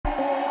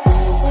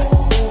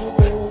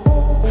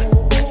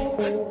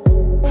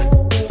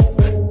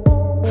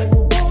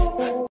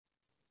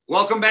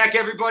Welcome back,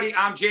 everybody.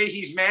 I'm Jay.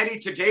 He's Maddie.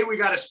 Today we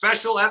got a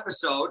special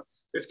episode.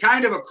 It's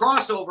kind of a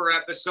crossover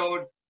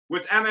episode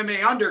with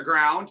MMA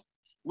Underground.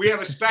 We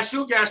have a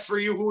special guest for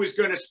you who is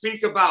going to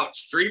speak about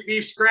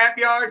StreetBeefs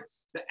Scrapyard,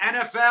 the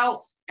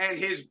NFL, and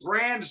his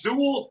brand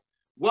Zuel.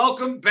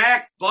 Welcome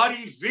back,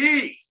 Buddy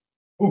V.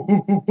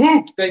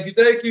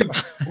 Thank you.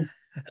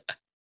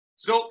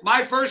 So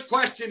my first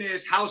question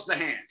is, how's the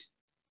hand?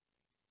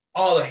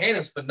 Oh, the hand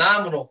is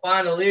phenomenal,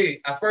 finally.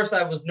 At first,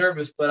 I was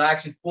nervous, but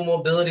actually full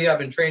mobility. I've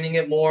been training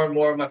it more and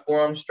more of my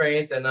forearm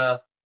strength. And, as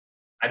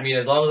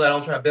long as I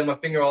don't try to bend my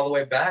finger all the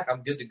way back,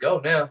 I'm good to go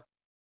now.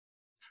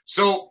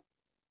 So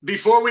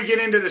before we get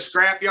into the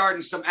scrapyard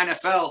and some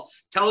NFL,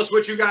 tell us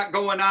what you got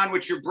going on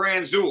with your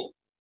brand Zuel.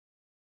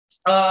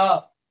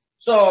 As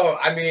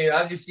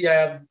you see, I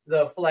have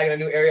the flag in a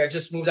new area. I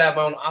just moved out of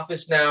my own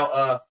office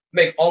now.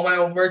 Make all my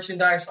own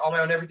merchandise, all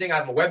my own everything. I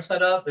have a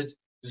website up. It's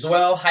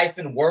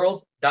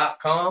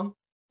Zuel-world.com.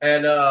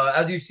 And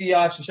as you see,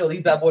 I actually show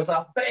these bad boys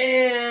off.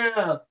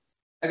 Bam!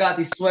 I got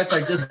these sweats I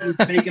just been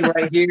making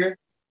right here.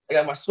 I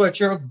got my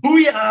sweatshirt.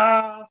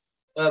 Booyah!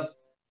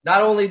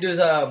 Not only does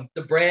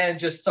the brand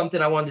just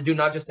something I wanted to do,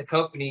 not just a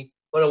company,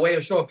 but a way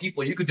of showing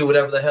people you could do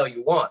whatever the hell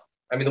you want.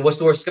 I mean, what's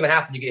the worst going to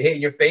happen? You get hit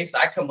in your face.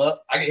 I come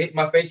up, I get hit in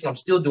my face, and I'm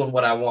still doing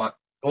what I want.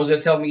 No one's going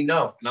to tell me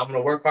no. And I'm going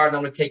to work hard, and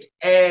I'm going to take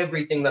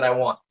everything that I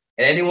want.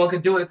 And anyone can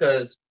do it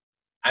because,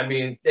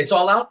 it's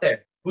all out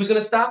there. Who's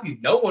going to stop you?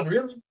 No one,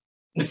 really.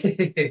 So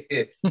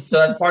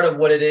that's part of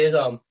what it is.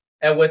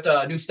 And with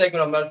a new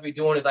segment I'm about to be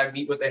doing is I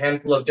meet with a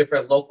handful of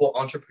different local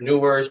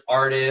entrepreneurs,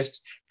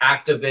 artists,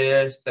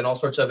 activists, and all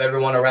sorts of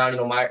everyone around,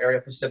 my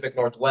area, Pacific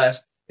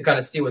Northwest, to kind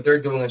of see what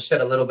they're doing and shed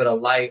a little bit of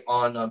light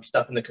on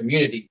stuff in the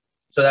community.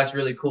 So that's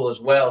really cool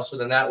as well. So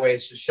then that way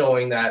it's just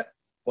showing that,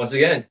 once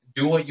again,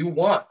 do what you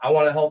want. I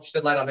want to help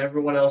shed light on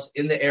everyone else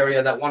in the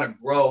area that want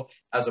to grow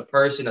as a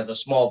person, as a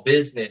small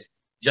business,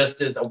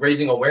 just as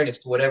raising awareness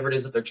to whatever it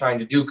is that they're trying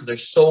to do, because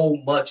there's so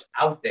much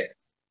out there.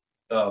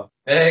 So,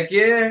 heck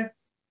yeah.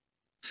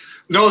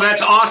 No,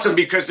 that's awesome,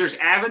 because there's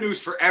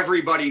avenues for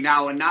everybody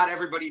now, and not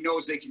everybody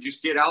knows they can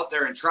just get out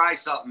there and try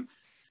something.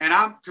 And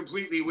I'm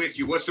completely with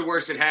you. What's the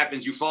worst that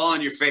happens? You fall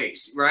on your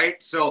face,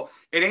 right? So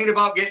it ain't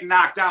about getting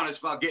knocked down. It's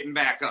about getting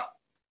back up.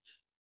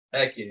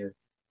 Heck yeah.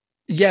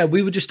 Yeah,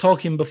 we were just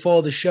talking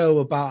before the show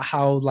about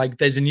how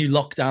there's a new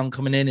lockdown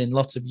coming in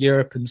lots of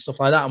Europe and stuff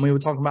like that. And we were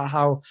talking about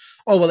how,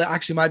 it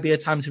actually might be a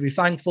time to be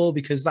thankful,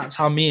 because that's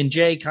how me and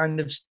Jay kind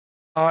of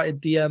started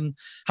the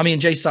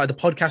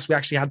podcast. We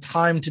actually had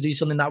time to do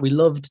something that we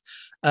loved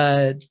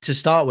to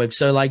start with.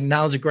 So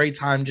now's a great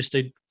time just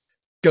to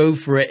go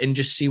for it and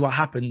just see what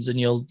happens, and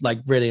you'll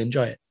really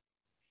enjoy it.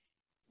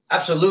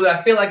 Absolutely.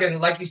 I feel like,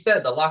 and like you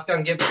said, the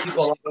lockdown gives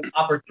people a lot of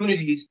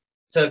opportunities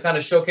to kind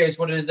of showcase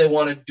what it is they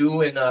want to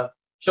do, and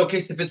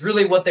showcase if it's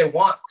really what they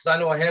want. Because I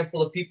know a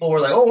handful of people were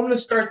like, I'm going to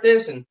start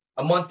this. And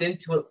a month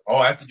into it,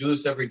 I have to do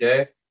this every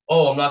day.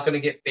 I'm not going to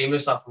get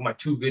famous off of my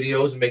 2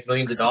 videos and make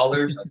millions of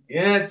dollars.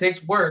 Yeah, it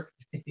takes work.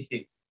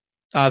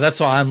 That's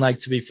what I'm like,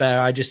 to be fair.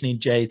 I just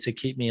need Jay to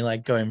keep me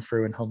going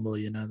through and humble,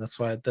 That's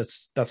why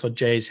that's what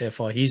Jay's here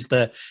for. He's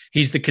the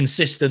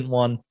consistent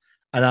one.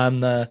 And I'm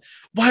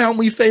why aren't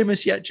we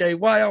famous yet, Jay?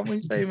 Why aren't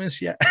we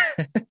famous yet?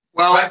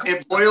 Well,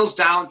 it boils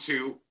down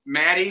to,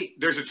 Maddie,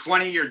 there's a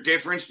 20-year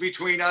difference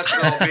between us,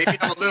 so maybe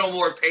I'm a little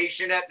more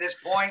patient at this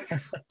point.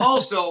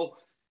 Also,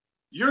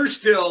 you're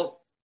still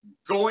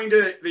going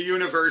to the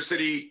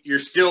university. You're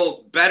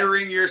still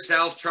bettering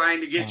yourself, trying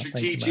to get your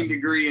teaching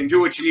degree and do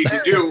what you need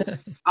to do,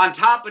 on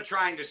top of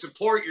trying to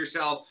support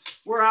yourself,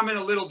 where I'm in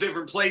a little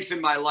different place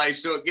in my life,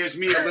 so it gives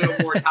me a little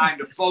more time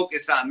to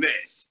focus on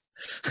this.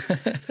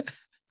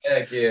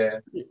 Heck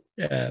yeah.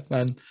 Yeah,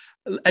 man.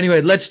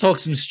 Anyway, let's talk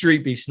some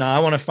street beefs now. I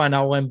want to find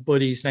out when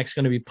Buddy's next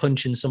going to be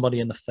punching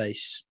somebody in the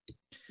face.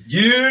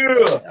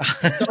 Yeah.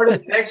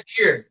 Started next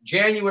year,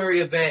 January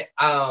event.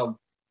 I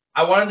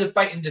wanted to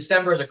fight in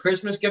December as a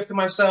Christmas gift to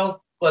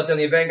myself, but then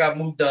the event got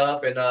moved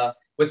up, and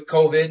with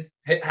COVID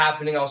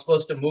happening, I was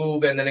supposed to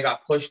move, and then it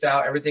got pushed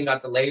out. Everything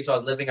got delayed, so I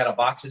was living out of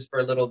boxes for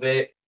a little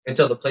bit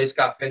until the place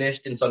got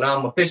finished. And so now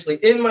I'm officially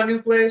in my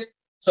new place.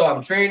 So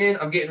I'm training,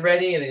 I'm getting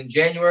ready, and in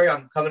January,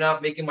 I'm coming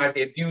out, making my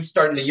debut,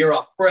 starting the year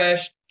off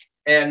fresh.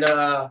 And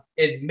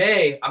in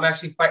May, I'm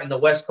actually fighting the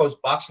West Coast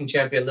boxing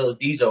champion, Lil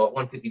Diesel, at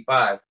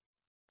 155.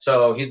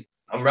 So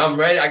I'm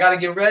ready. I got to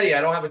get ready. I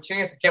don't have a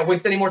chance. I can't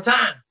waste any more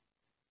time.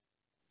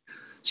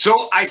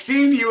 So I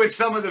seen you in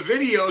some of the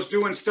videos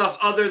doing stuff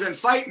other than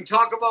fighting.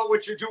 Talk about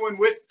what you're doing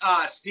with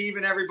Steve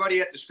and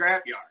everybody at the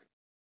scrapyard.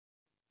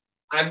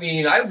 I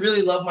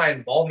really love my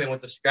involvement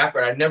with the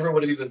scrapyard. I never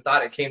would have even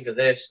thought it came to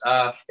this.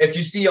 If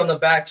you see on the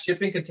back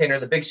shipping container,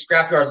 the big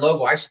scrapyard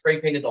logo, I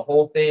spray painted the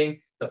whole thing,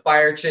 the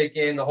fire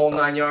chicken, the whole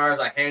 9 yards.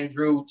 I hand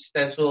drew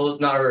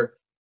stencils,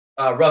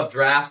 rough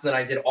drafts, and then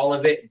I did all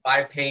of it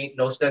by paint,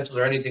 no stencils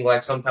or anything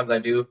like sometimes I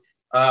do.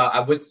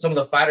 With some of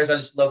the fighters, I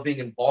just love being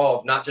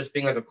involved, not just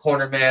being like a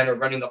corner man or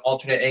running the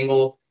alternate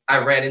angle. I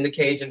ran in the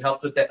cage and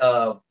helped with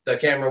the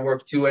camera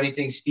work too,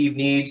 anything Steve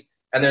needs.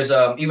 And there's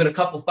even a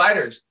couple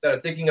fighters that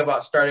are thinking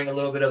about starting a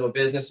little bit of a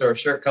business or a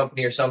shirt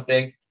company or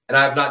something. And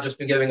I've not just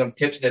been giving them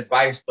tips and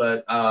advice,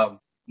 but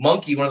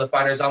Monkey, one of the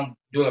fighters, I'm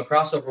doing a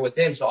crossover with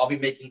him. So I'll be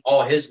making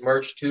all his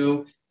merch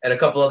too, and a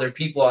couple other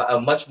people at a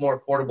much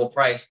more affordable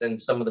price than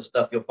some of the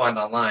stuff you'll find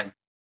online.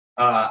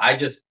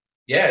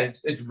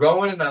 It's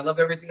growing, and I love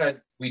everything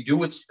we do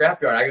with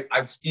Scrapyard.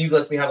 Steve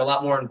lets me have a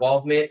lot more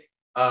involvement.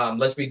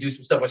 Lets me do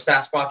some stuff with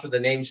Sasquatch with the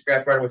name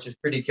Scrapyard, which is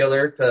pretty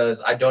killer because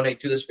I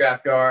donate to the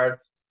Scrapyard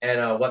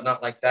and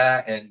whatnot like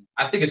that. And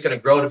I think it's going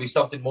to grow to be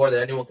something more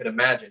than anyone could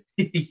imagine.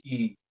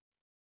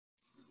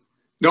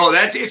 No,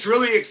 it's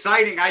really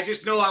exciting. I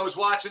just know I was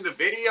watching the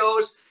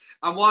videos,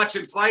 I'm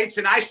watching fights,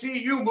 and I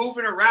see you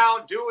moving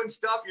around, doing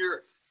stuff.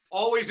 You're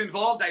always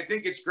involved. I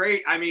think it's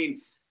great. I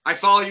mean, I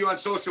follow you on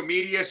social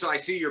media, so I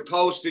see your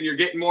posts, and you're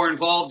getting more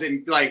involved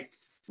in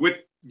with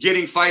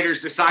getting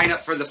fighters to sign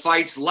up for the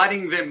fights,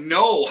 letting them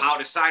know how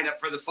to sign up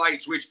for the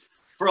fights, which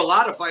for a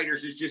lot of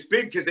fighters is just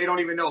big because they don't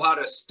even know how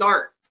to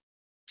start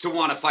to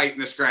want to fight in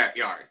the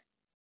scrapyard.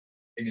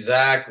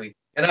 Exactly.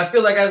 And I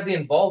feel like as the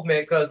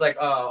involvement, because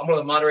I'm one of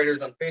the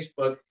moderators on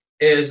Facebook,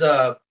 is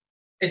I'm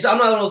not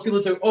one of those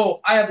people to,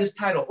 oh, I have this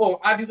title, oh,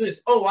 I do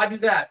this, oh, I do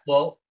that.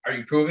 Well, are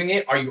you proving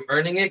it? Are you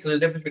earning it? Because there's a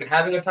difference between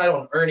having a title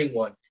and earning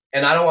one.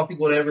 And I don't want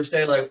people to ever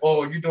say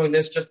oh, you're doing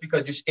this just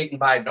because you're skating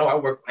by. No, I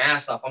work my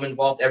ass off. I'm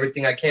involved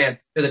everything I can.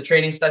 There's a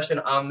training session,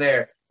 I'm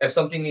there. If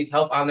something needs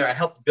help, I'm there. I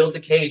helped build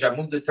the cage. I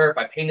moved the turf.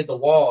 I painted the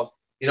walls.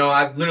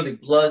 I've literally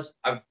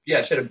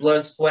shedded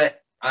blood,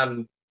 sweat.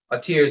 I'm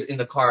tears in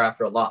the car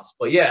after a loss.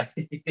 But yeah.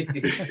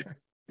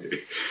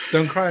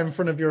 Don't cry in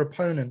front of your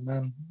opponent,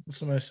 man. That's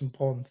the most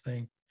important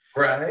thing.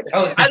 Right.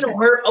 I don't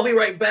hurt. I'll be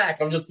right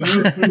back. I'm just.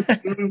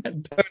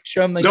 Don't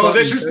show them. No,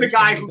 this is the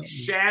guy who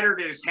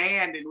shattered his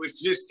hand and was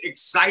just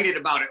excited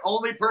about it.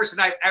 Only person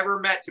I've ever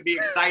met to be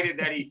excited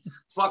that he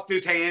fucked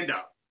his hand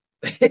up.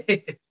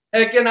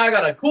 Heck, and I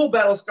got a cool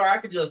battle scar. I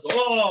could just,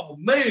 oh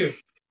man.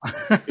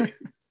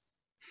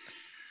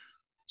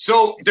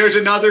 So there's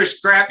another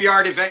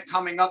Scrapyard event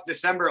coming up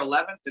December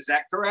 11th. Is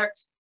that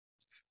correct?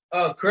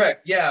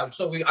 Correct. Yeah.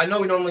 So I know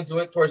we normally do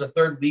it towards the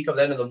third week of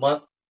the end of the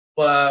month.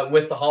 But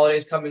with the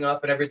holidays coming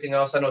up and everything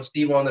else, I know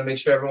Steve wanted to make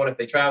sure everyone, if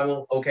they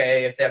travel,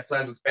 okay, if they have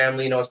plans with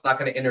family, it's not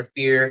going to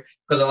interfere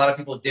because a lot of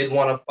people did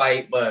want to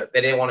fight, but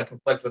they didn't want to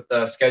conflict with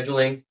the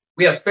scheduling.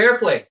 We have Fair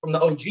Play from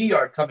the OG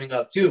yard coming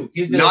up too.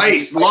 He's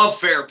nice. Love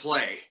Fair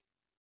Play.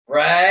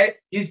 Right.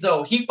 He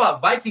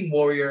fought Viking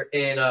Warrior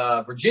in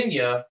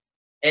Virginia.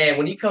 And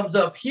when he comes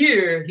up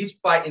here, he's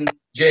fighting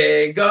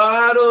Jay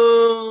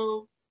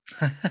Gatto.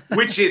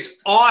 Which is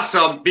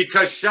awesome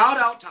because shout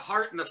out to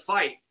Heart in the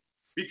Fight.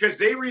 Because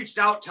they reached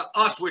out to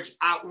us, which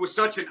was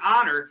such an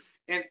honor,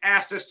 and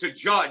asked us to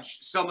judge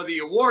some of the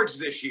awards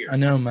this year. I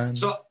know, man.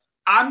 So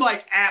I'm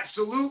like,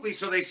 absolutely.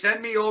 So they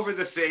send me over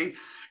the thing,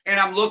 and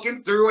I'm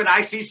looking through, and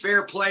I see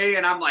Fair Play,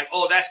 and I'm like,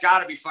 oh, that's got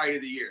to be Fight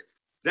of the Year.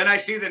 Then I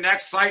see the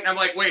next fight, and I'm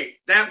like, wait,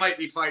 that might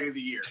be Fight of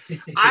the Year.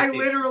 I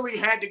literally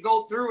had to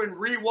go through and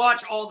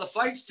rewatch all the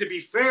fights to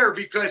be fair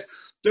because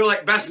they're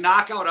like best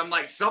knockout. I'm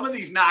like, some of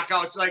these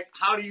knockouts,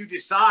 how do you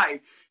decide?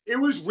 It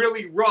was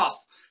really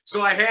rough. So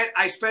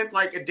I spent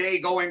a day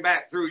going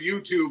back through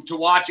YouTube to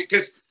watch it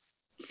because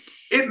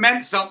it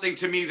meant something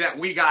to me that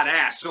we got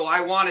asked. So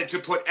I wanted to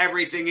put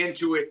everything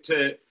into it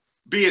to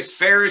be as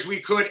fair as we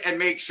could and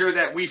make sure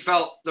that we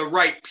felt the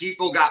right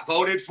people got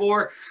voted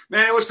for.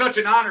 Man, it was such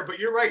an honor. But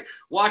you're right,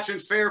 watching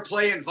Fair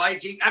Play and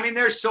Viking. I mean,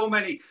 there's so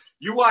many.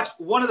 You watch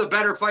one of the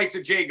better fights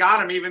of Jay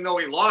Gotham, even though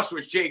he lost,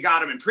 was Jay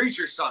Gotham and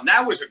Preacher's Son.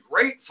 That was a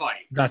great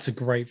fight. That's a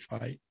great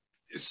fight.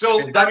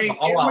 So, I mean, it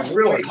was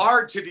really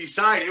hard to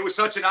decide. It was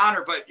such an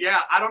honor, but yeah,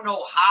 I don't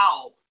know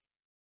how.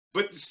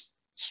 But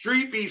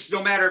Street Beefs,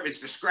 no matter if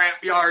it's the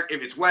Scrapyard,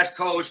 if it's West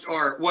Coast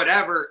or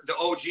whatever, the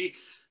OG,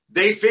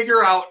 they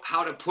figure out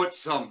how to put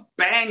some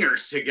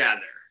bangers together.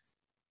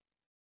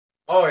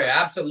 Oh,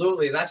 yeah,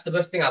 absolutely. That's the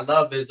best thing I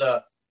love is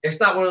it's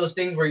not one of those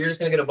things where you're just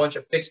going to get a bunch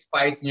of fixed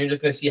fights and you're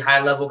just going to see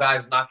high-level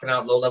guys knocking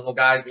out low-level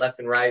guys left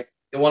and right.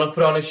 They want to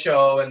put on a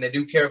show, and they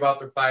do care about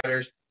their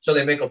fighters. So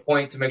they make a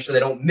point to make sure they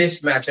don't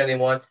mismatch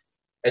anyone.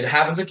 It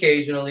happens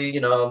occasionally,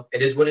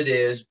 it is what it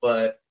is.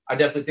 But I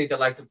definitely think they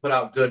like to put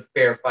out good,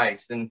 fair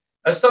fights. And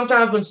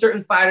sometimes when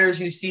certain fighters,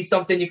 you see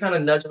something, you kind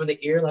of nudge them in the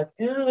ear like,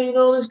 yeah,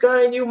 this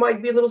guy and you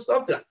might be a little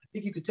something. I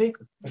think you could take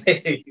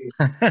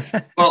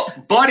him. Well,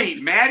 buddy,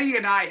 Maddie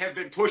and I have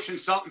been pushing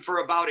something for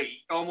about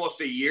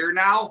almost a year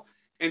now.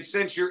 And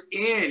since you're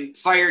in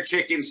Fire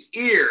Chicken's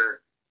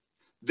ear,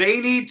 they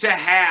need to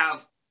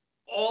have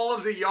all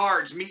of the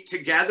yards meet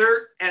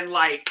together and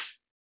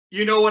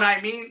you know what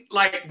I mean?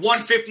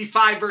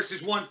 155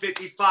 versus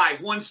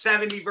 155,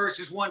 170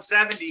 versus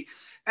 170.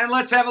 And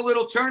let's have a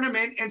little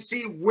tournament and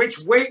see which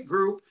weight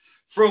group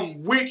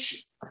from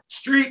which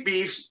Street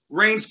Beefs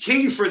reigns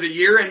king for the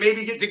year and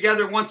maybe get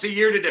together once a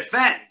year to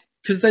defend.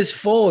 Because there's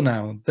 4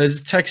 now.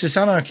 There's Texas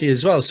Anarchy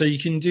as well. So you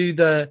can do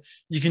the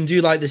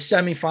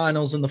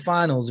semifinals and the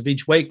finals of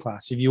each weight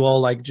class. If you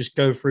all just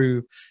go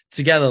through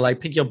together,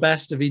 pick your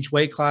best of each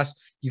weight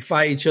class, you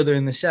fight each other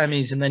in the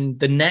semis, and then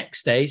the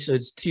next day, so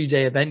it's a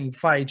 2-day event, you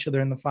fight each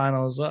other in the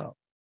final as well.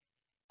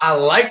 I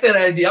like that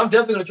idea. I'm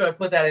definitely gonna try to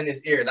put that in his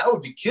ear. That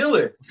would be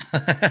killer.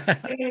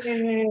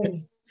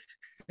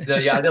 So,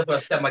 yeah, I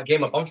definitely step my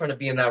game up. I'm trying to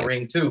be in that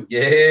ring too.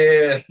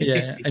 Yeah.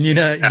 Yeah,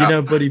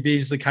 and Buddy B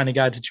is the kind of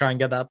guy to try and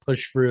get that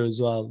push through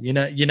as well.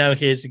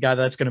 He's the guy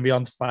that's going to be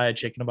on to Fire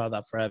Chicken about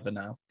that forever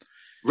now.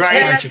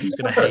 Right. Fire Chicken's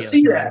going to hate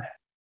us. Man.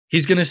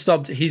 He's gonna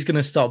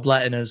stop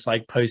letting us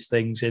like post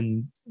things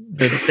in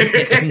the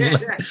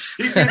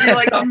He's gonna be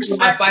like, you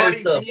set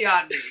Buddy V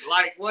on me.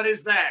 Like, what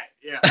is that?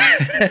 Yeah.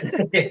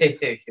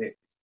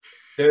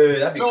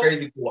 Dude, that'd be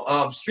crazy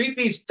cool. Street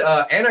Beefs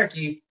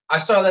Anarchy, I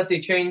saw that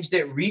they changed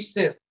it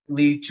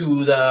recently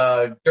to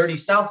the Dirty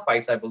South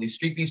fights, I believe.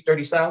 Street Beefs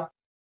Dirty South.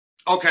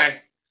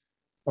 Okay.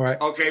 All right.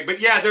 Okay, but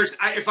yeah,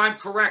 if I'm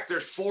correct,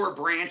 there's 4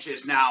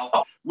 branches now,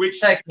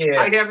 which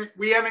yeah.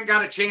 we haven't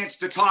got a chance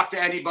to talk to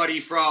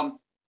anybody from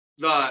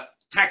the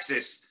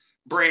Texas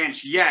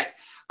branch yet.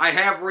 I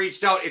have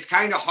reached out. It's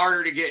kind of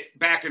harder to get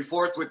back and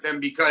forth with them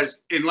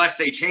because unless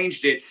they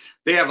changed it,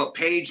 they have a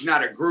page,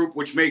 not a group,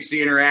 which makes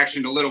the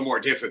interaction a little more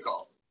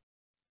difficult.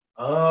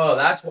 Oh,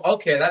 that's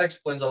okay. That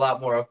explains a lot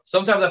more.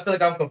 Sometimes I feel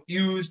like I'm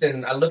confused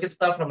and I look at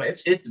stuff and I'm like,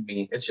 it's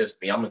me. It's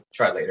just me. I'm going to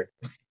try later.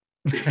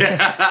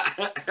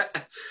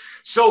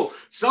 So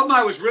something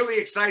I was really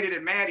excited,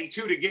 and Maddie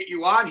too, to get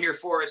you on here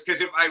for us,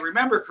 because if I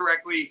remember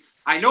correctly,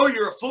 I know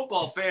you're a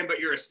football fan, but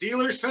you're a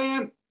Steelers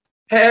fan.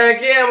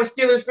 Heck yeah, I'm a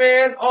Steelers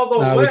fan all the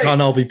way. We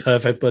can't all be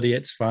perfect, buddy.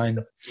 It's fine.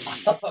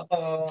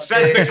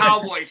 Says the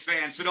Cowboys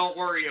fan, so don't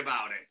worry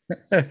about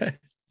it.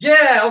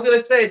 Yeah, I was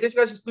gonna say, did you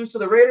guys just lose to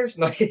the Raiders?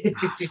 No. For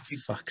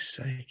fuck's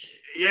sake.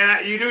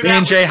 Yeah, you do that. Me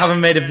and Jay haven't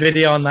made a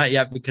video on that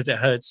yet because it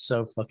hurts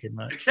so fucking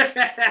much.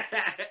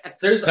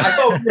 I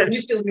saw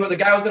recently where the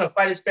guy was gonna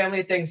fight his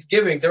family at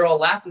Thanksgiving. They're all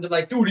laughing. They're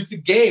like, dude, it's a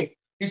game.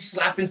 He's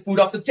slapping food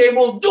off the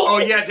table. Dude. Oh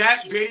yeah,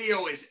 that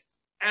video is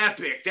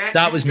epic.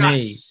 That was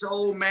me.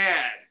 So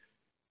mad.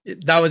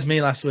 That was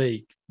me last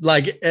week.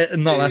 Like,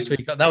 not last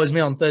week. That was me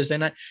on Thursday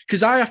night.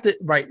 Because I have to,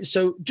 right,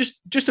 so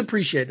just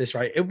appreciate this,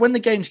 right? When the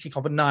games kick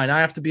off at 9,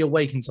 I have to be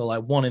awake until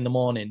like 1 in the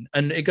morning.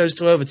 And it goes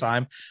to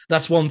overtime.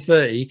 That's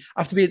 1:30.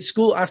 I have to be at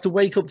school. I have to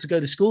wake up to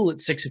go to school at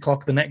 6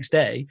 o'clock the next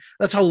day.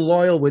 That's how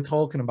loyal we're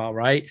talking about,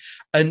 right?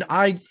 And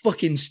I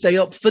fucking stay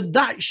up for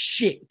that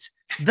shit.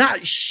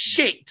 That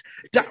shit.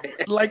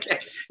 Like,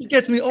 it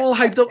gets me all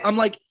hyped up. I'm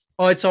like,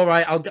 oh, it's all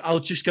right. I'll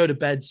just go to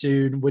bed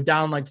soon. We're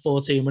down like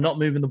 14. We're not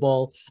moving the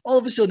ball. All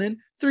of a sudden,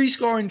 3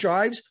 scoring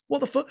drives. What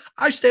the fuck?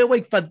 I stay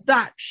awake for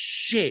that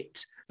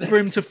shit for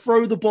him to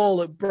throw the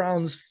ball at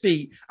Brown's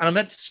feet. And I'm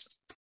at school.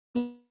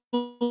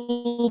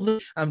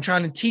 I'm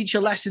trying to teach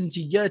a lesson to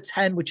year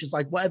 10, which is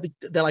like whatever.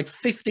 They're like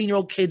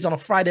 15-year-old kids on a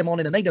Friday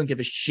morning and they don't give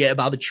a shit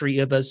about the treaty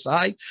of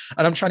Versailles.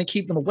 And I'm trying to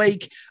keep them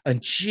awake.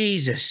 And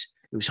Jesus,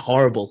 it was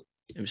horrible.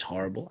 It was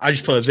horrible. I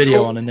just put a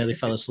video on and nearly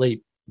fell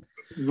asleep.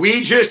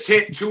 We just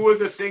hit 2 of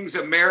the things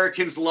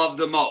Americans love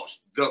the most: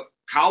 the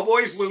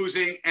Cowboys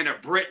losing and a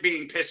Brit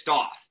being pissed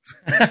off.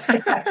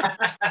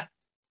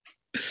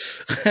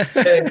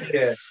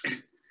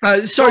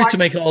 Sorry to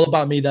make it all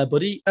about me there,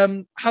 buddy.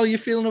 How are you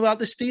feeling about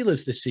the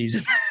Steelers this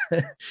season?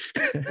 I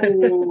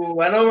know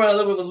we're on a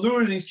little bit of a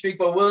losing streak,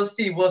 but we'll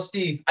see. We'll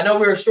see. I know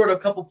we were short of a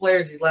couple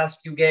players these last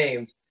few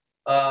games.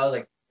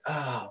 DJ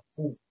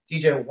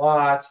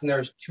Watts, and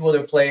there's 2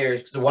 other players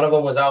because one of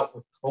them was out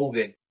with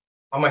COVID.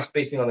 How am I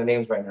spacing on the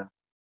names right now?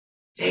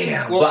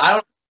 Damn. Well,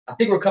 but I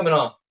think we're coming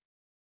on.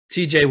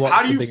 TJ Watt's.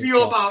 How do you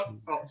feel about?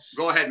 Oh,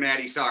 go ahead,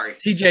 Maddie. Sorry.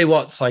 TJ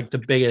Watt's like the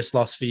biggest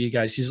loss for you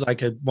guys. He's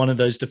like one of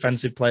those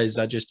defensive players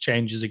that just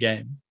changes a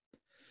game.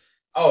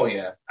 Oh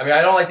yeah. I mean,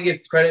 I don't like to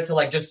give credit to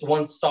like just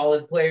one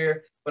solid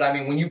player, but I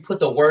mean, when you put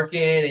the work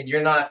in and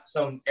you're not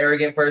some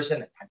arrogant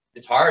person,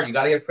 it's hard. You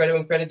got to give credit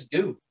when credit's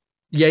due.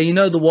 Yeah,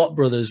 the Watt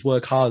brothers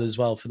work hard as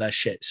well for their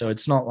shit. So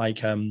it's not like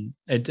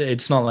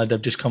it's not like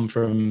they've just come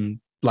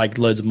from like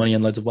loads of money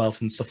and loads of wealth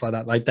and stuff like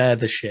that. Like they're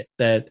the shit.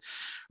 They're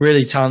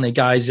really talented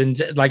guys. And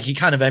like he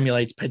kind of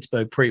emulates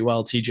Pittsburgh pretty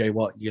well, TJ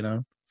Watt,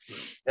 Yeah.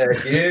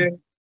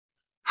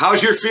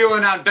 How's your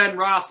feeling on Ben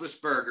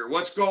Roethlisberger?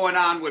 What's going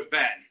on with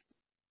Ben?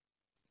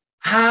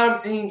 I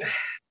mean,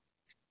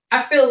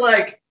 I feel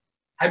like,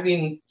 I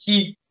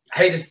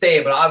hate to say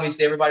it, but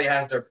obviously everybody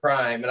has their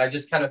prime. And I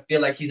just kind of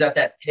feel like he's at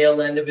that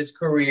tail end of his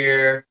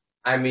career.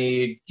 I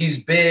mean,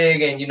 he's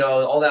big and,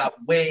 all that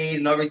weight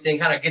and everything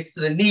kind of gets to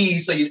the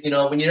knees. So,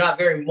 when you're not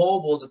very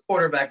mobile as a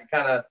quarterback,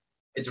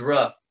 it's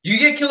rough. You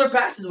get killer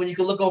passes when you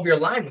can look over your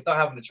line without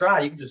having to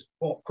try. You can just,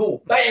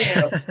 cool,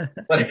 bam.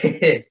 But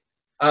I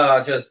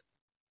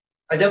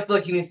definitely feel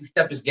like he needs to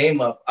step his game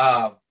up.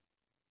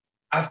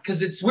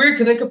 Because it's weird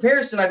because in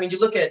comparison, I mean, you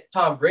look at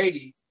Tom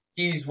Brady,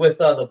 he's with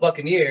the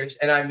Buccaneers.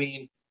 And I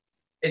mean,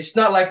 it's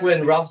not like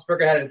when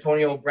Roethlisberger had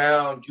Antonio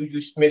Brown,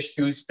 Juju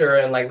Smith-Schuster,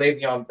 and like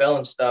Le'Veon Bell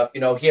and stuff.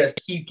 He has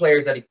key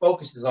players that he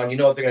focuses on. You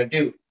know what they're going to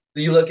do.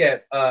 So you look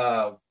at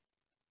Tom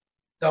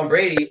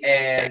Brady,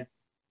 and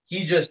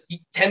he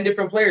 10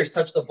 different players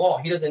touch the ball.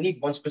 He doesn't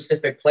need one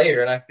specific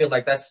player, and I feel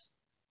like that's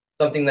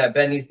something that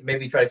Ben needs to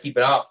maybe try to keep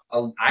an eye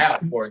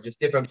out for.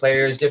 Just different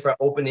players, different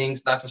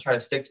openings, not just try to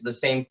stick to the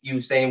same few,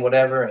 same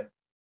whatever. And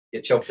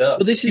get choked up.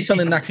 But this is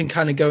something that can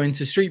kind of go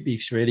into street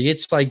beefs, really.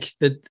 It's like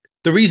the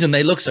reason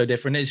they look so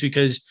different is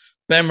because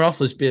Ben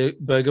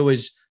Roethlisberger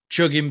was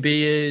chugging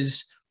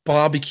beers,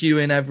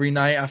 barbecuing every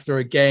night after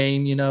a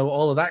game, you know,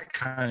 all of that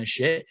kind of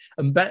shit.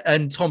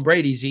 And Tom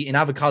Brady's eating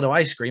avocado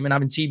ice cream and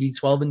having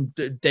TB12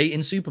 and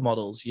dating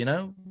supermodels, you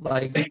know,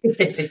 like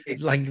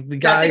the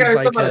guys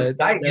like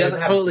they're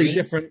totally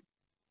different.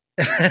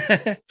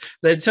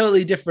 They're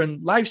totally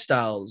different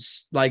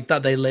lifestyles like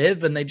that they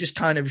live, and they just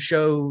kind of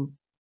show.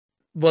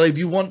 Well, if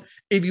you want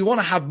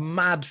to have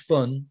mad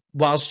fun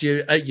whilst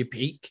you're at your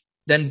peak,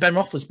 then Ben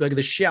Roethlisberger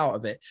the shit out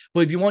of it.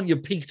 But if you want your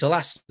peak to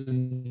last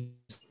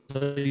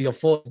until you're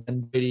 40,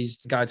 then Brady's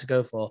the guy to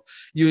go for.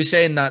 You were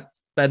saying that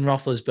Ben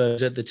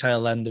Roethlisberger's at the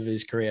tail end of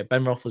his career.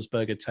 Ben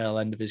Roethlisberger's tail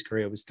end of his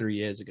career was 3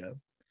 years ago.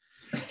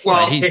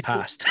 Well, he's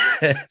passed.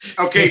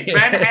 Okay,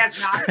 Ben has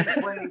not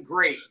been playing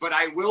great, but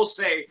I will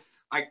say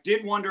I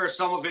did wonder if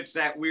some of it's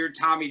that weird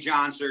Tommy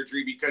John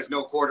surgery because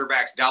no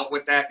quarterbacks dealt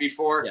with that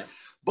before. Yeah.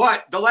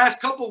 But the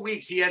last couple of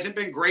weeks, he hasn't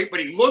been great,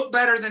 but he looked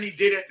better than he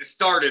did at the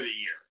start of the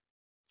year.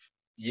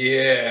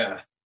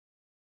 Yeah.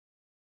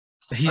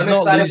 He's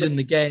not losing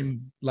the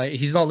game.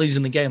 He's not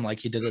losing the game like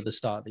he did at the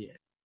start of the year.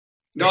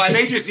 No, and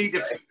they just need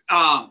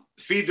to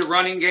feed the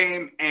running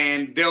game,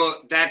 and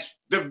that's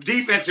the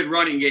defense and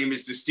running game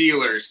is the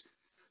Steelers.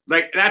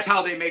 Like, that's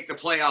how they make the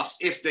playoffs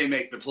if they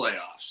make the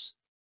playoffs.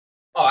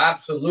 Oh,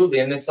 absolutely.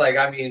 And it's like,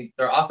 I mean,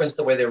 their offense,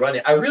 the way they run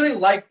it. I really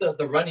like the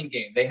running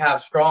game. They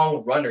have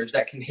strong runners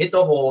that can hit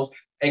the holes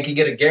and can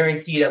get a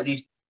guaranteed at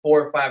least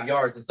 4 or 5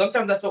 yards. And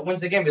sometimes that's what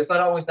wins the game. It's not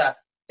always that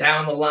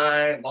down the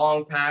line,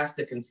 long pass.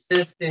 The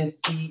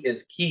consistency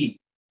is key.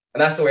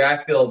 And that's the way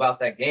I feel about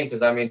that game.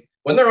 Because, I mean,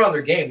 when they're on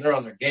their game, they're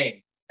on their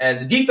game. And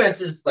the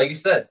defense is, like you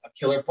said, a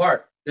killer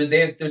part.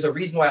 There's a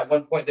reason why at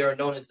one point they were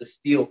known as the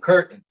Steel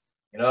Curtain,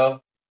 you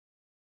know?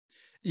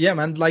 Yeah,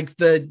 man. Like,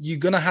 you're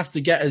going to have to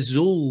get a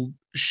Zuel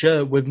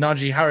shirt with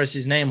Najee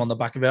Harris's name on the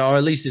back of it, or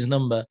at least his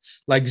number.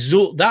 Like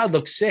Zuel, that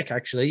looks sick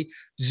actually.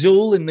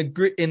 Zuel in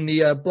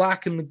the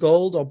black and the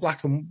gold, or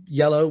black and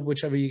yellow,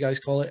 whichever you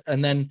guys call it,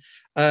 and then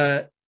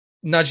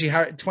Najee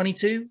Harris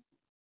 22.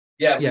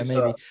 Yeah,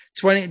 maybe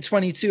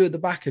 22 at the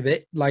back of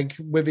it, like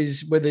with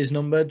his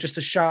number. Just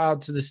a shout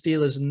out to the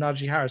Steelers and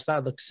Najee Harris.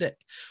 That looks sick.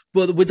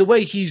 But with the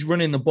way he's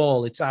running the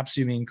ball, it's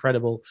absolutely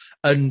incredible.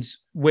 And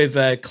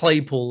with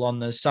Claypool on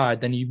the side,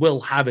 then you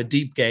will have a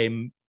deep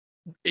game.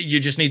 You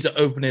just need to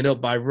open it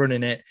up by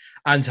running it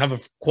and have a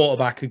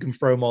quarterback who can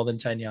throw more than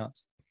 10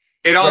 yards.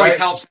 It always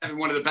helps having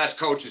one of the best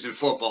coaches in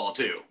football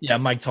too. Yeah,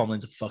 Mike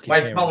Tomlin's a fucking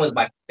Mike Tomlin's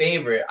my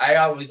favorite. I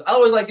always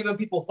like giving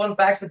people fun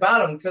facts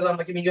about him because I'm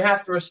like, I mean, you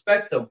have to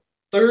respect him.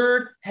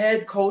 Third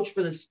head coach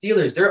for the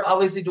Steelers. They're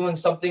obviously doing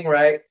something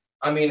right.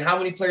 I mean, how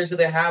many players do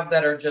they have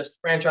that are just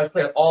franchise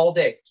players all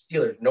day?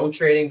 Steelers, no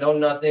trading, no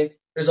nothing.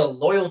 There's a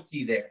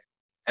loyalty there.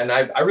 And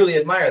I really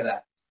admire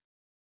that.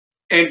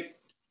 And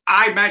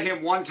I met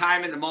him one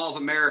time in the Mall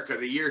of America,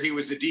 the year he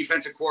was the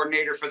defensive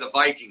coordinator for the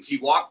Vikings. He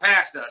walked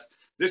past us.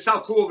 This is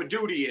how cool of a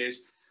dude he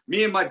is.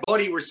 Me and my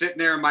buddy were sitting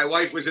there, and my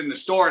wife was in the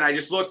store, and I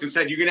just looked and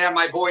said, "You gonna have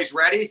my boys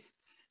ready?"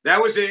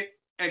 That was it.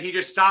 And he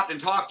just stopped and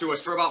talked to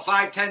us for about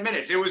 5-10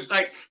 minutes. It was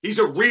like, he's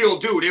a real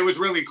dude. It was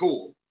really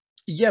cool.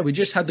 Yeah, we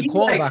just had the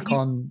quarterback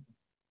on.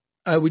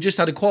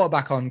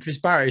 Chris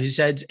Barrett, who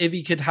said if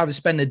he could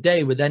spend a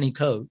day with any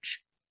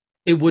coach,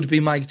 it would be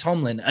Mike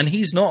Tomlin. And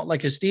he's not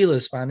like a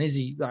Steelers fan, is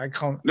he? I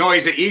can't. No,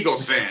 he's an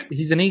Eagles fan.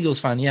 He's an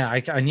Eagles fan. Yeah,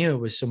 I knew it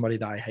was somebody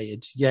that I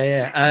hated.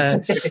 Yeah.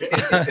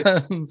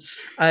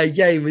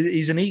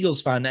 He's an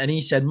Eagles fan. And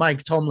he said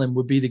Mike Tomlin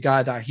would be the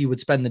guy that he would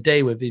spend the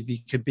day with if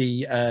he could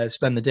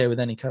spend the day with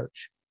any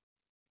coach.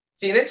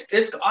 See, and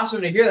it's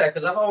awesome to hear that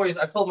because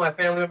I've told my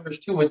family members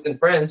too, and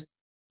friends,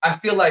 I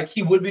feel like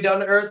he would be down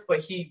to earth,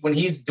 but when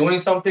he's doing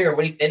something or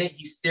when he's in it,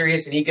 he's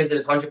serious and he gives it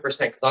his 100%.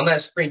 Because on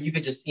that screen, you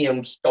could just see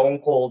him stone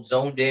cold,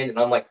 zoned in, and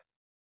I'm like,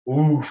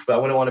 oof, I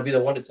wouldn't want to be the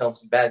one to tell him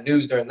some bad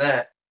news during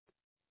that.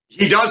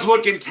 He does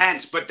look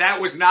intense, but that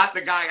was not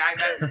the guy I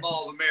met in the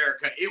Mall of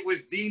America. It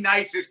was the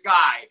nicest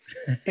guy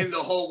in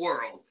the whole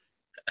world.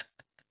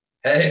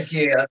 Heck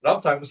yeah.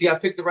 I'm talking, see, I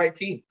picked the right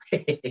team.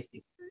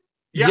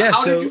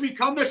 How did you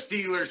become a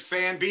Steelers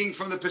fan being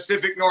from the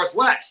Pacific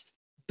Northwest?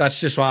 That's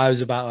just what I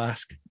was about to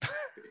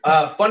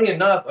ask. Funny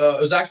enough,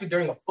 it was actually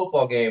during a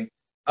football game.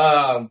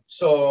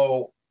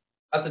 So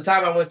at the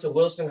time I went to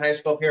Wilson High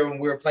School up here when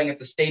we were playing at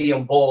the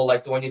Stadium Bowl,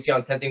 like the one you see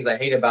on 10 Things I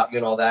Hate About You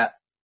and all that.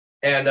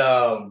 And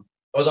I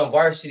was on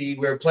varsity.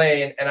 We were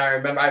playing, and I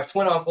remember I have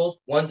twin uncles.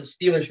 One's a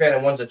Steelers fan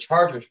and one's a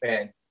Chargers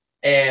fan.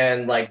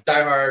 And like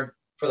diehard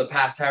for the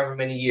past however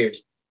many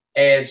years.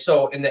 And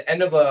so towards the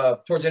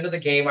end of the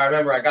game, I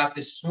remember I got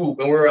this swoop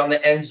and we were on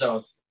the end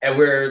zone. And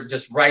we're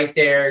just right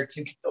there.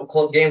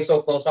 Game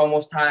so close,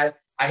 almost tied.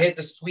 I hit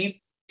the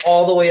sweep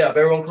all the way up.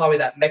 Everyone called me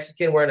that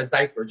Mexican wearing a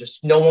diaper.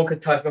 Just no one could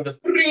touch me. I'm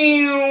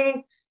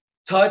just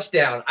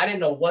touchdown. I didn't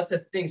know what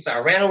to think, so I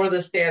ran over to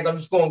the stands. I'm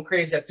just going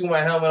crazy. I threw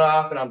my helmet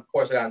off, and of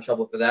course I got in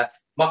trouble for that.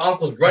 My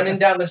uncle's running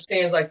down the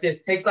stands like this,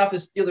 takes off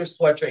his Steelers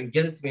sweatshirt and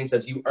gives it to me and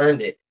says, "You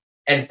earned it."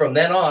 And from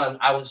then on,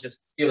 I was just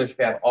a Steelers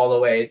fan all the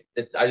way.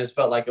 I just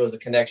felt like it was a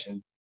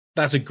connection.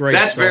 That's a great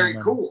That's story, very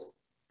man. cool.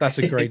 That's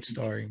a great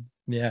story.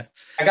 Yeah.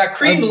 I got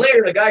creamed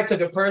later. The guy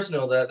took it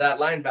personal. That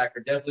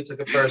linebacker definitely took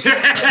it personal.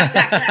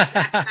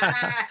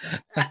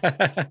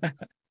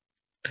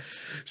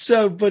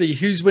 So, buddy,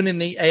 who's winning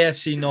the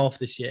AFC North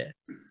this year?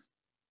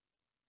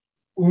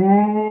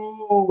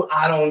 Ooh,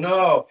 I don't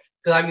know.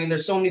 Because, I mean,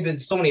 there's been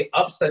so many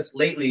upsets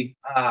lately.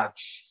 What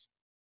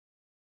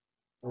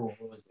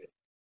was it?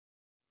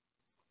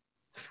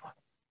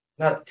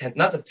 Not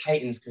the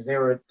Titans, because they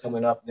were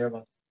coming up. They're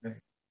about to...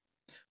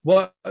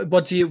 What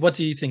do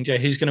you think, Jay?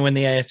 Who's going to win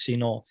the AFC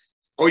North?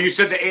 Oh, you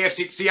said the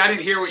AFC. See, I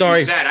didn't hear what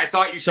you said. I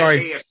thought you said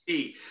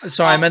AFC.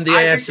 Sorry, I meant the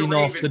AFC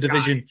North, the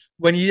division.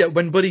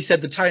 When Buddy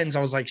said the Titans, I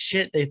was like,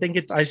 shit, they think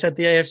it. I said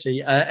the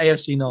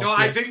AFC North. No, yes.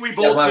 I think we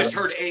both just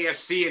heard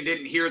AFC and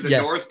didn't hear the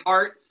North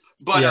part.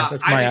 But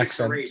that's my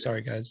accent.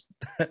 Sorry, guys.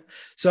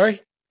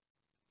 Sorry?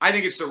 I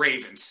think it's the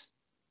Ravens.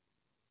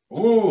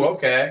 Ooh,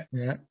 okay.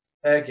 Yeah.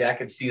 Heck yeah, I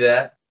can see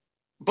that.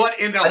 But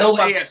in the whole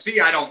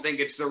AFC, I don't think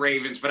it's the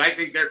Ravens, but I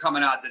think they're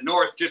coming out the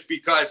North just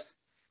because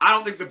I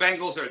don't think the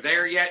Bengals are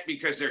there yet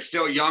because they're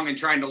still young and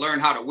trying to learn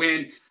how to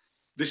win.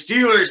 The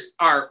Steelers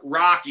are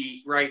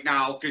rocky right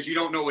now because you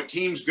don't know what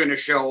team's going to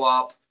show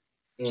up.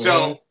 Mm-hmm.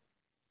 So,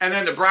 and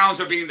then the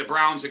Browns are being the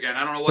Browns again.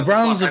 I don't know what the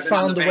Browns have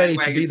found a way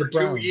to be the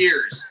Browns. 2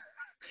 years.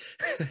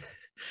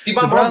 See,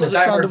 my Browns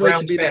have found a way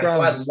to be the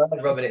Browns. I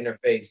love rubbing it in their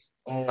face.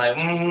 I'm like,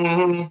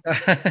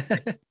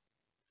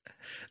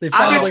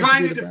 I've been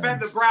trying to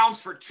defend the Browns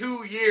for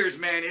 2 years,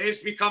 man, and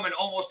it's becoming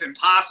almost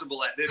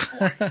impossible at this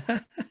point.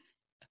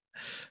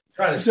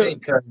 Trying to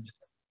think.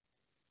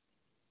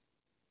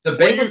 The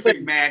Bengals play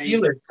the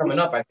Steelers coming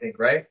up, I think,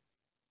 right?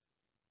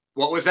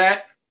 What was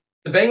that?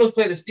 The Bengals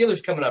play the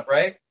Steelers coming up,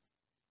 right?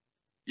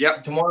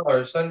 Yep. Tomorrow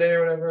or Sunday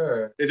or whatever.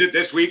 Or... Is it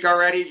this week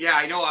already? Yeah,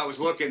 I know. I was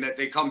looking that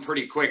they come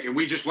pretty quick, and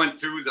we just went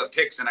through the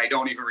picks, and I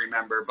don't even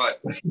remember.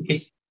 But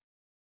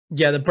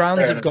yeah, the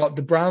Browns have got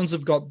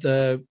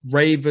the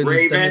Ravens.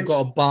 Then they've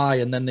got a bye,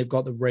 and then they've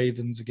got the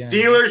Ravens again.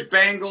 Steelers,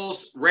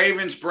 Bengals,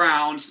 Ravens,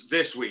 Browns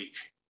this week.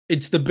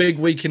 It's the big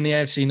week in the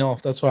AFC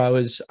North. That's why I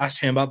was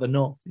asking about the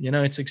North. You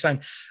know, it's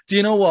exciting. Do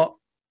you know what?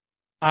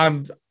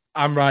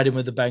 I'm riding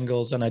with the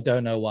Bengals, and I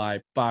don't know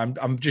why, but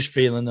I'm just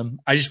feeling them.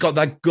 I just got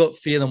that gut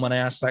feeling when I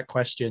asked that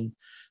question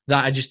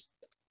that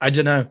I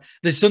don't know.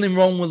 There's something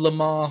wrong with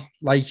Lamar.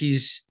 Like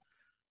he's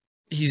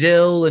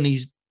ill and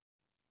he's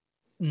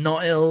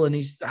not ill,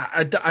 and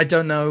I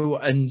don't know.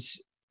 And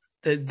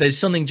there's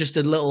something just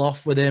a little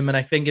off with him. And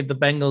I think if the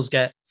Bengals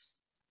get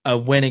a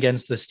win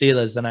against the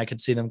Steelers, then I could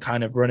see them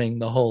kind of running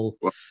the whole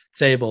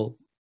table.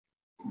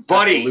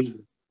 Buddy,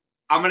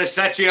 I'm going to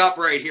set you up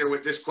right here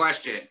with this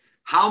question.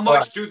 How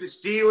much do the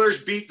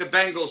Steelers beat the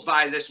Bengals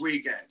by this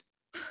weekend?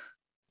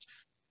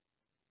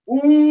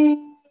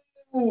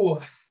 Ooh.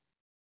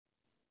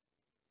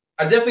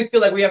 I definitely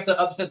feel like we have to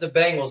upset the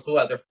Bengals.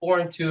 They're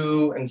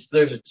 4-2, and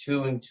Steelers are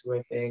 2-2,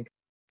 I think.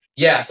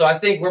 Yeah, so I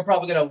think we're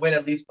probably going to win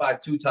at least by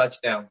 2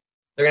 touchdowns.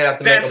 They're going to have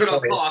to That's what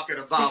I'm talking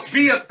about.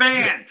 Be a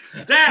fan.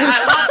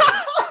 I love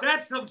it.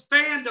 That's some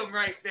fandom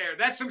right there.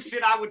 That's some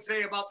shit I would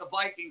say about the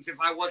Vikings if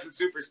I wasn't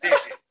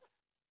superstitious.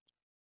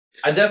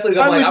 I definitely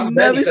don't I would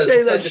never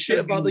say that shit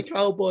about the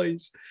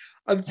Cowboys.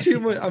 I'm too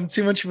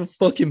much of a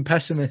fucking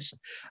pessimist.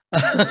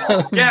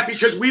 Yeah,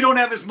 because we don't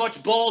have as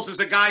much balls as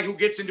a guy who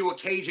gets into a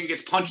cage and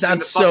gets punched in the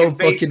fucking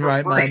face. That's so fucking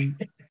right, free. Man.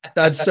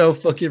 That's so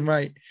fucking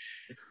right.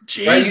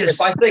 Jesus.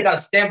 If I say I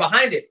gotta stand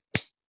behind it.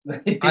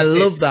 I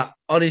love that.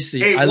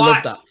 Honestly, I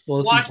love that.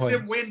 Watch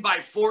them win by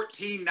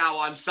 14 now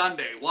on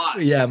Sunday. Watch.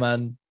 Yeah,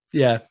 man.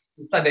 Yeah.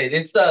 Sunday.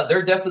 It's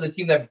they're definitely the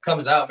team that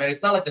comes out, man.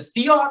 It's not like the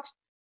Seahawks.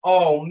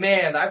 Oh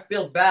man, I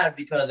feel bad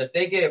because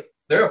if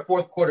they're a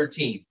fourth quarter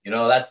team, you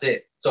know, that's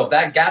it. So if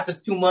that gap is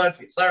too much,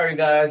 sorry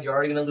guys, you're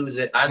already gonna lose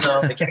it. I know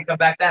they can't come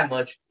back that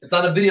much. It's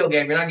not a video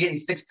game. You're not getting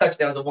 6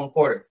 touchdowns in 1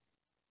 quarter.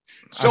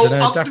 So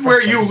up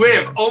where you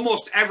live,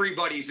 almost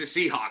everybody's a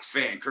Seahawks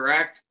fan,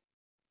 correct?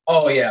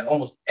 Oh yeah,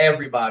 almost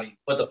everybody.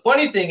 But the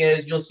funny thing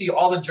is, you'll see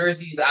all the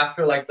jerseys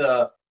after like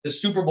the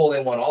Super Bowl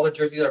they won. All the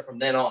jerseys are from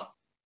then on.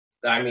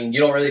 I mean, you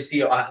don't really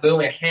see there's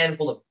only a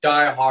handful of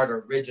diehard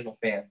original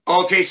fans.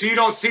 Okay, so you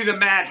don't see the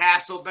Matt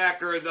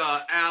Hasselbeck or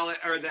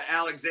the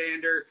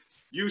Alexander.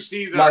 You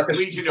see the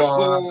Legion of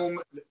Boom,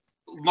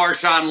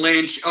 Marshawn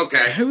Lynch.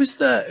 Okay, who was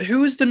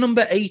the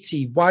number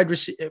 80 wide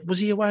receiver?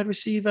 Was he a wide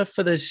receiver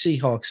for the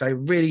Seahawks? A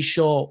really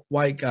short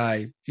white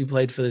guy who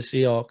played for the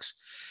Seahawks.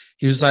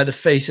 He was like the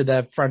face of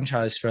their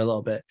franchise for a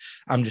little bit.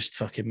 I'm just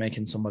fucking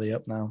making somebody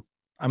up now.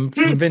 I'm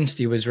convinced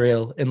he was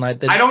real in like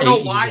the I don't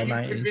know why you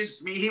 90s.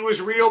 Convinced me he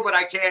was real, but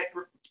I can't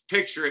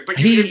picture it. But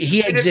he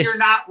exists. If you're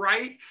not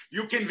right,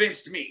 you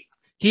convinced me.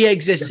 He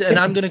exists, and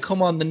I'm going to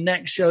come on the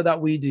next show that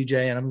we do,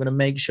 Jay, and I'm going to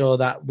make sure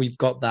that we've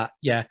got that.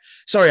 Yeah.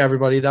 Sorry,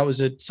 everybody. That was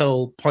a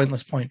total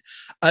pointless point.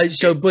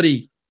 So,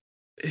 buddy,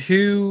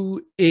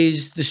 who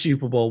is the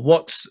Super Bowl?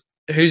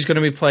 Who's going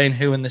to be playing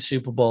who in the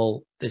Super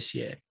Bowl this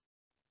year?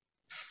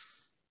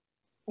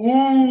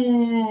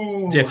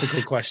 Ooh.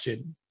 Difficult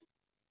question.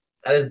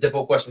 That is a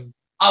difficult question.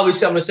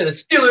 Obviously, I'm going to send the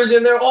Steelers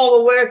in there all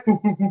the way.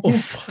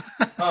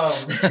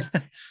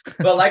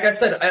 But like I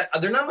said,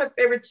 they're not my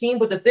favorite team.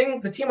 But the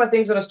team I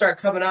think is going to start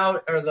coming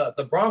out are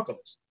the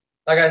Broncos.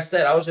 Like I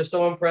said, I was just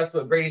so impressed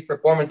with Brady's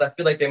performance. I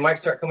feel like they might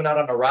start coming out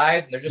on a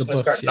rise, and they're just going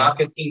to start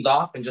knocking teams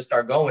off and just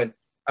start going.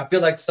 I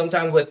feel like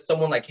sometimes with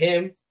someone like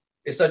him,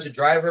 is such a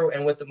driver,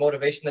 and with the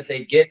motivation that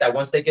they get, that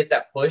once they get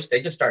that push,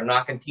 they just start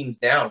knocking teams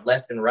down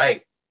left and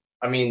right.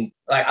 I mean,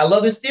 like, I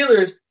love the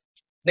Steelers.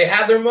 They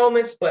have their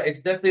moments, but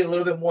it's definitely a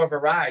little bit more of a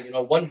ride. You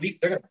know, 1 week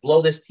they're going to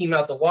blow this team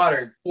out the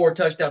water, 4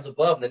 touchdowns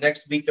above. And the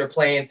next week they're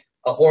playing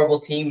a horrible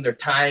team. They're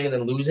tying and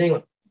then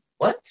losing.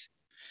 What?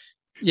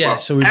 Yeah. Well,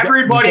 so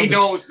everybody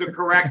knows the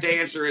correct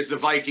answer is the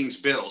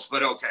Vikings-Bills,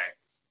 but okay.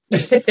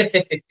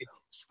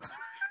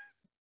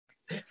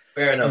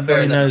 Fair enough.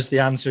 Everybody knows the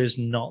answer is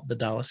not the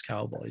Dallas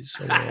Cowboys.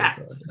 So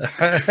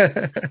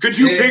could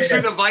you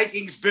picture the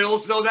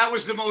Vikings-Bills, though? That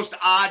was the most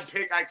odd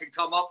pick I could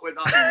come up with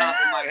on the top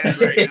of my head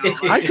right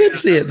now. I could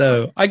see it,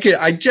 though. I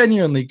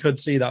genuinely could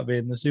see that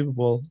being the Super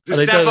Bowl.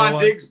 The Stephon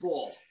Diggs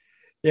Bowl.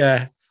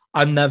 Yeah.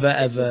 I'm never,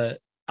 ever...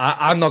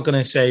 I'm not going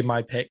to say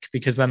my pick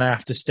because then I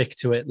have to stick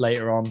to it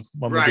later on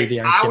when we do the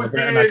Yankee. I was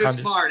being a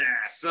smart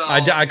ass. So.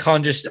 I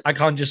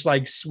can't just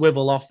like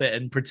swivel off it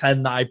and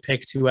pretend that I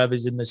picked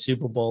whoever's in the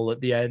Super Bowl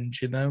at the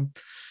end, you know?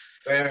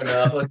 Fair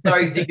enough. Well,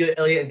 sorry, Ezekiel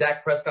Elliott and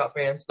Dak Prescott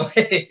fans. Oh,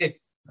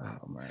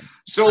 man.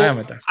 So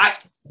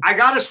I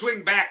got to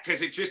swing back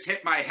because it just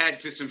hit my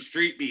head to some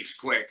street beefs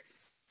quick.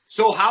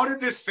 So how did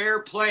this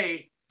fair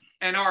play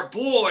and our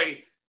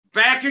boy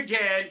back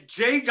again,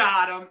 Jay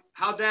got him,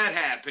 how'd that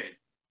happen?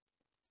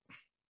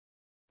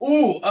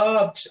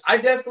 I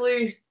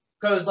definitely,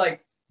 because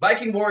like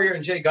Viking Warrior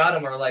and Jay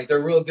Gotham are like,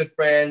 they're real good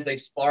friends. They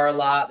spar a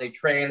lot. They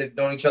train. They've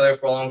known each other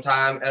for a long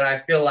time. And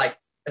I feel like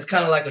it's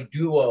kind of like a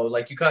duo.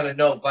 Like you kind of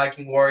know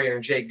Viking Warrior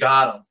and Jay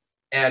Gotham.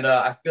 And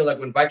I feel like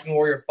when Viking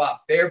Warrior fought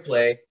fair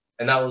play,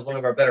 and that was one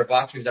of our better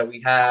boxers that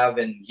we have,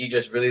 and he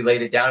just really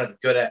laid it down as a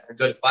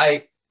good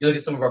fight. You look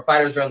at some of our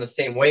fighters around the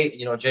same weight.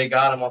 You know, Jay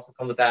Gotham also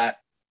comes with that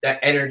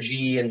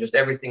energy and just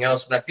everything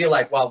else. And I feel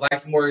like while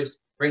Viking Warriors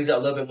brings it a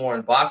little bit more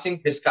in boxing,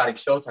 his Scotty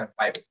Showtime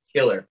fight was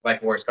killer.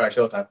 Viking Warrior Scotty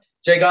Showtime.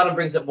 Jay Gotham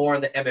brings it more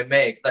in the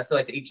MMA because I feel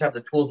like they each have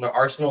the tools in their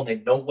arsenal and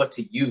they know what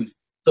to use.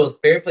 So with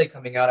fair play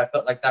coming out, I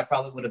felt like that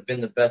probably would have been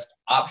the best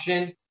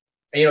option.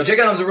 And, you know, Jay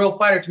Gotham's a real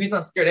fighter, too. He's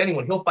not scared of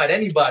anyone. He'll fight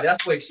anybody.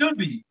 That's the way it should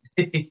be.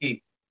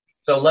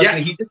 So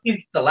luckily, he just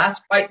needs the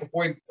last fight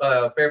before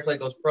fair play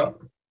goes pro.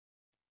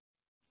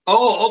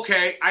 Oh,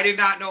 okay. I did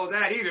not know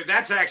that either.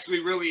 That's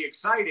actually really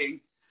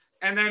exciting.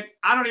 And then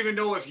I don't even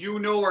know if you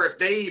know or if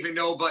they even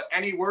know, but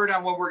any word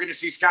on when we're going to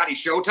see Scotty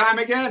Showtime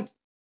again?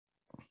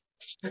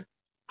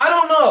 I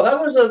don't know.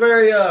 That was a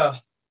very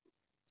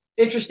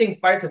interesting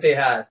fight that they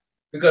had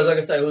because, like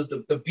I said, it was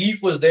the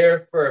beef was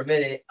there for a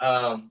minute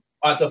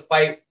at the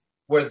fight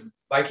with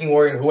Viking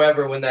Warrior and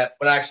whoever. When I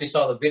actually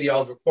saw the video, I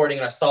was recording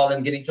and I saw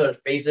them getting each other's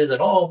faces and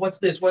what's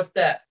this, what's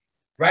that?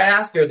 Right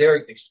after they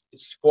were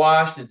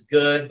squashed, it's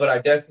good, but I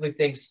definitely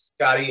think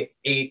Scotty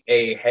ate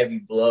a heavy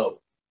blow.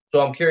 So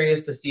I'm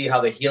curious to see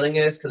how the healing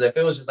is, because if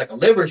it was just like a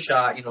liver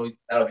shot, you know,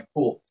 that'll be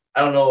cool.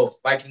 I don't know if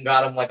Viking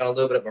got him like on a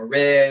little bit of a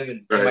rib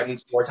and he might need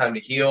some more time to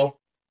heal.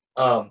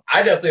 I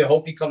definitely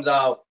hope he comes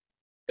out,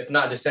 if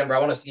not December. I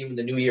want to see him in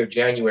the new year,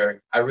 January.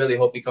 I really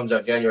hope he comes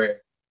out January.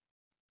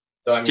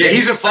 So I mean, yeah,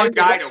 he's a fun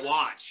guy to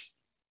watch.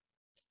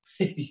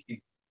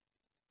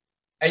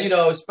 And, you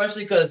know,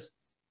 especially because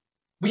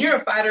when you're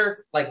a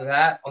fighter like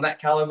that, on that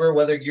caliber,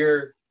 whether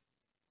you're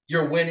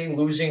winning,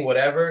 losing,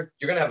 whatever,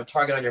 you're going to have a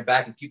target on your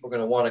back and people are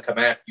going to want to come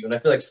after you. And I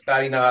feel like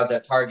Scotty now has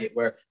that target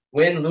where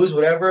win, lose,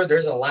 whatever,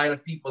 there's a line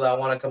of people that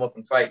want to come up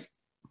and fight you.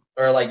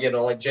 Or like, you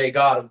know, like Jay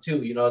Gotham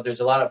too. You know, there's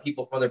a lot of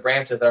people from other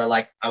branches that are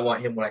like, I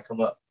want him when I come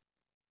up.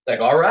 It's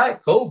like, all right,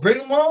 cool, bring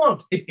him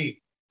on.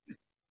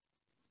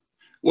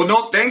 Well,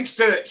 no, thanks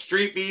to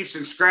Street Beefs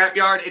and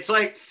Scrapyard, it's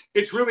like,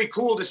 it's really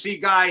cool to see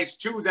guys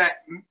too that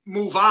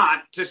move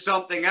on to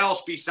something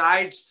else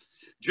besides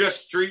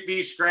just Street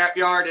Beef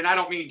Scrapyard. And I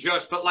don't mean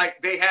just, but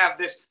like they have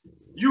this,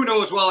 you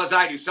know, as well as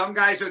I do. Some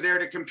guys are there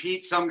to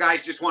compete. Some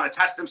guys just want to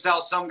test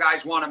themselves. Some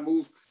guys want to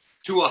move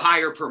to a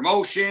higher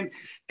promotion.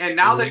 And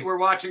now that we're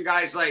watching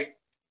guys like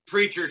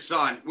Preacher's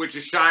Son, which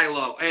is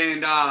Shiloh,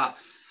 and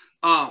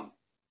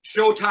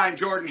Showtime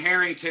Jordan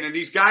Harrington, and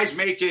these guys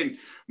making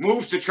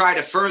moves to try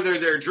to further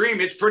their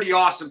dream, it's pretty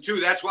awesome too.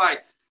 That's why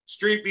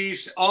Street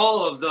Beefs,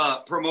 all of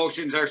the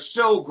promotions are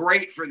so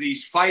great for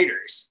these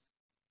fighters.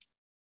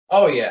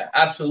 Oh, yeah,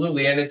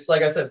 absolutely. And it's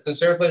like I said, since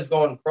Fairplay's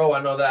going pro,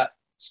 I know that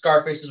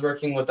Scarface is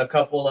working with a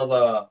couple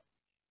of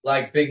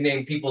like big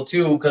name people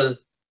too,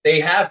 because they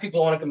have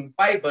people who want to come and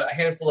fight, but a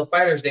handful of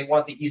fighters, they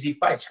want the easy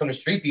fights. Come to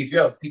Street Beef, you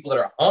have people that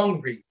are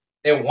hungry.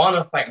 They want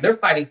to fight. They're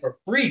fighting for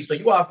free. So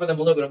you offer them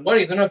a little bit of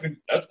money. They're not going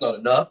to, that's not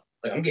enough.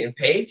 Like, I'm getting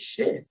paid.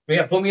 Shit.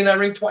 Yeah, put me in that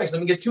ring twice.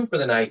 Let me get 2 for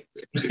the night.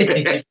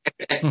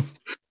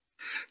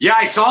 Yeah,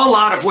 I saw a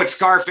lot of what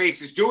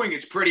Scarface is doing.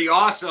 It's pretty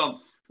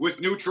awesome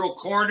with Neutral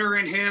Corner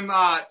and him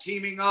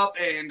teaming up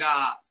and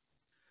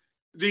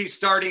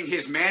starting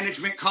his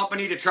management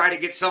company to try to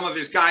get some of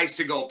his guys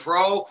to go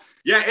pro.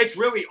 Yeah, it's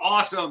really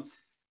awesome.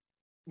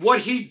 What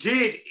he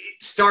did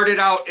started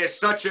out as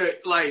such a,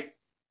 like,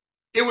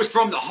 it was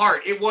from the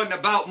heart. It wasn't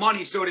about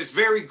money. So it is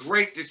very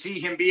great to see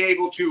him be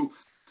able to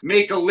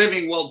make a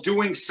living while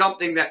doing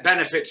something that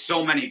benefits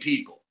so many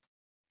people.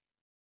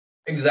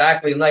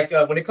 Exactly. Like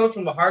when it comes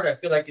from the heart, I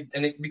feel like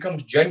it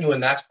becomes genuine.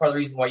 That's part of the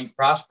reason why you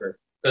prosper.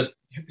 Because,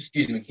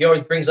 excuse me, he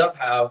always brings up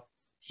how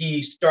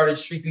he started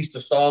Street Beefs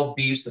to solve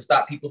beefs, to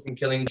stop people from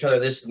killing each other,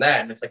 this and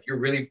that. And it's like, you're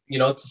really,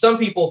 to some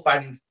people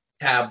fighting's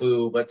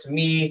taboo, but to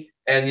me,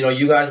 and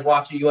you guys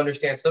watch it, you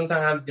understand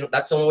sometimes,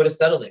 that's the only way to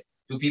settle it.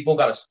 Two people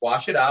got to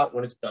squash it out.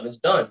 When it's done, it's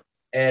done.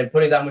 And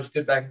putting that much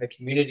good back in the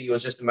community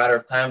was just a matter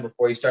of time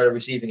before he started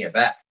receiving it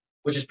back,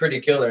 which is pretty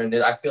killer. And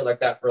I feel like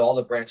that for all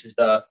the branches,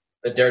 the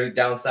Dirty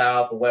down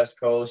south, the West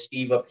Coast,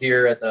 Steve up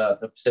here at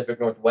the Pacific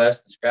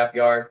Northwest, the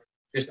Scrapyard,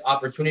 just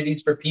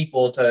opportunities for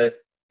people to,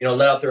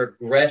 let out their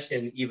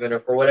aggression even, or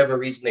for whatever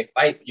reason they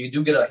fight. But you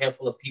do get a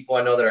handful of people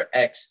I know that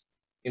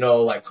are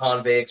like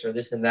convicts or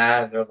this and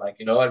that. And they're like,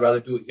 I'd rather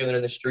do it here than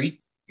in the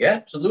street. Yeah,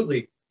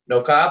 absolutely.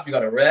 No cops, you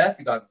got a ref,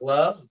 you got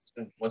gloves.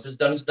 And once it's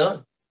done, it's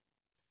done.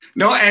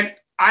 No, and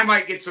I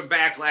might get some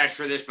backlash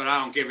for this, but I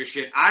don't give a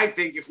shit. I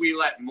think if we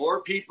let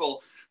more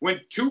people,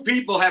 when two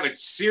people have a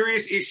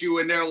serious issue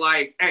and they're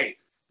like, hey,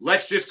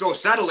 let's just go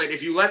settle it.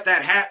 If you let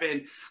that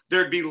happen,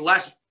 there'd be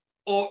less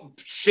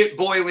shit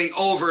boiling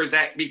over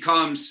that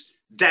becomes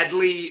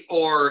deadly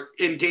or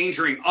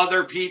endangering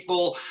other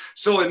people.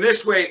 So in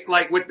this way,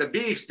 like with the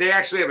beefs, they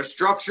actually have a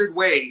structured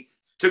way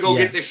to go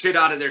get this shit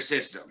out of their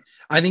system.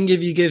 I think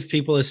if you give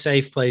people a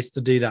safe place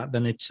to do that,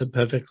 then it's a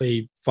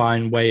perfectly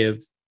fine way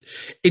of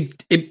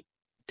it.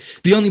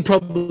 The only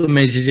problem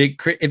is if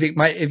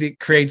it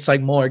creates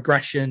like more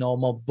aggression or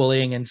more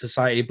bullying in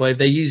society. But if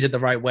they use it the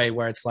right way,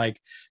 where it's like,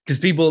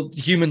 because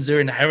humans are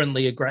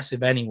inherently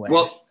aggressive anyway.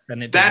 Well,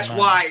 that's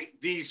why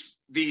these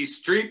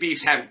street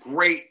beefs have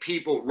great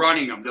people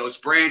running them. Those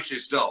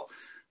branches, though,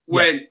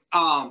 when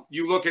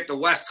you look at the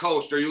West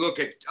Coast or you look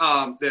at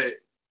the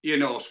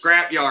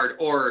Scrapyard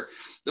or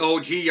the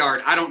OG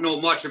yard. I don't know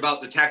much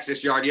about the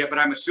Texas yard yet, but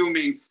I'm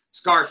assuming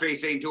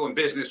Scarface ain't doing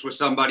business with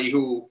somebody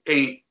who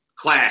ain't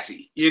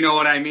classy. You know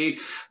what I mean?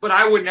 But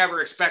I would never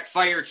expect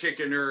Fire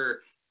Chicken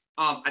or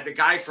the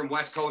guy from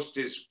West Coast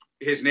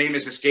his name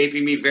is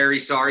escaping me. Very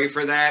sorry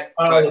for that.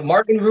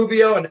 Martin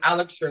Rubio and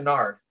Alex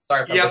Chernard.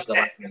 Sorry if I pushed the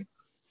last name.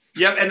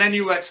 Yep, and then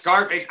you let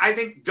Scarface. I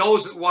think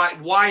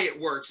why it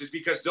works is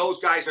because those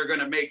guys are going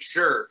to make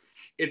sure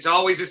it's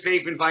always a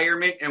safe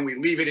environment and we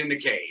leave it in the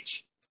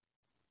cage.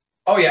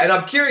 Oh yeah, and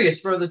I'm curious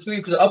for the two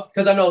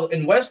because I know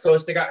in West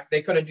Coast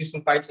they couldn't do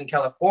some fights in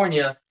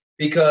California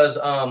because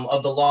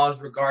of the laws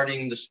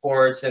regarding the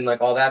sports and like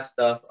all that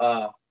stuff.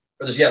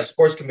 The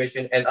sports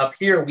commission, and up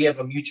here we have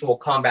a mutual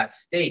combat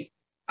state.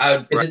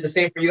 Is it the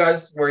same for you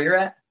guys where you're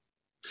at?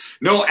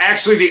 No,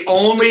 actually, the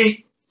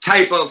only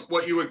type of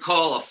what you would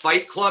call a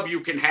fight club you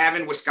can have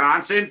in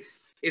Wisconsin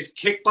is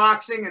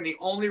kickboxing, and the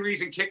only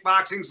reason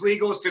kickboxing's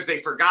legal is because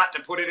they forgot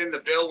to put it in the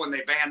bill when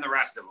they banned the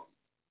rest of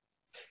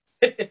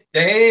them.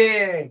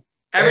 Dang.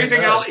 Everything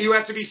else, you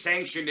have to be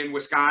sanctioned in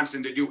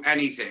Wisconsin to do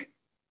anything.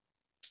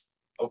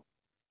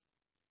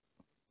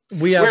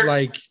 We have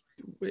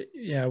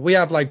we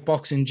have like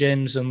boxing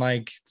gyms and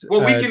like.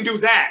 Well, we can do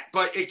that,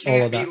 but it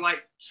can't be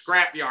like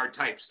scrapyard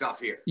type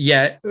stuff here.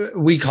 Yeah,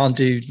 we can't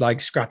do like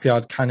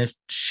scrapyard kind of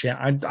shit.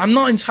 I'm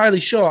not entirely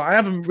sure. I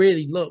haven't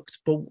really looked,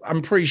 but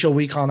I'm pretty sure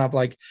we can't have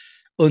like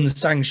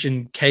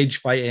unsanctioned cage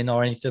fighting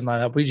or anything like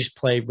that. We just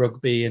play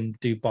rugby and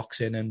do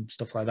boxing and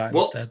stuff like that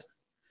instead.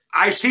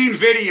 I've seen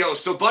videos.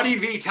 So, Buddy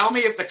V, tell me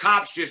if the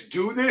cops just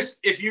do this,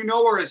 if you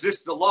know, or is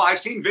this the law? I've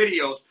seen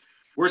videos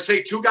where,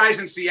 say, two guys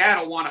in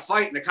Seattle want to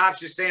fight and the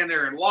cops just stand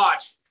there and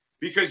watch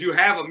because you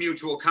have a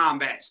mutual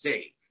combat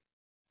state.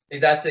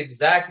 That's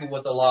exactly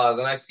what the law is.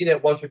 And I've seen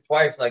it once or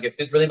twice. Like, if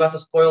it's really about to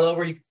spoil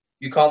over,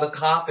 you call the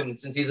cop, and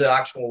since he's an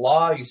actual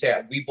law, you say,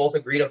 we both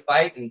agree to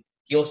fight, and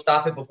he'll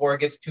stop it before it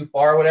gets too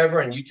far or whatever,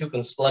 and you two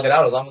can slug it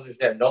out. As long as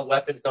there's no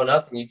weapons, no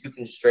nothing, you two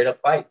can straight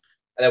up fight.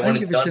 And then I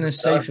think if it's in a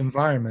safe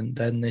environment,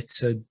 then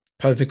it's a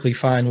perfectly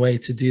fine way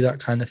to do that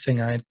kind of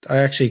thing. I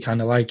actually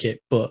kind of like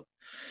it, but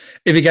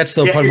if it gets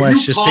to the point where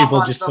it's just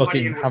people just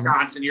fucking in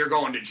Wisconsin, you're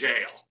going to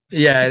jail.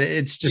 Yeah,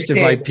 it's just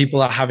if like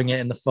people are having it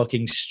in the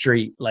fucking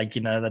street, like,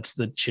 that's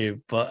the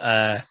tube. But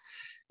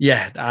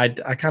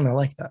I kind of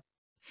like that.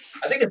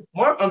 I think it's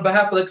smart on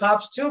behalf of the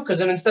cops too, because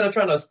then instead of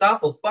trying to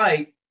stop a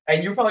fight,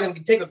 and you're probably going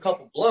to take a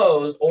couple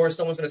blows, or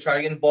someone's going to try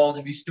to get involved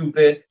and be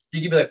stupid,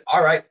 you can be like,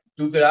 all right,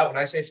 duke it out.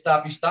 When I say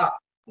stop, you stop.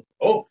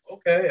 Oh,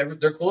 okay.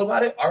 They're cool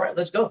about it. All right,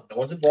 let's go. No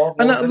one's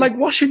involved. And like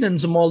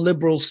Washington's a more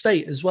liberal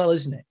state as well,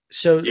 isn't it?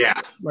 So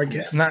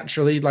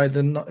naturally, like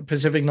the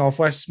Pacific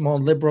Northwest, more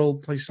liberal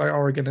places like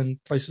Oregon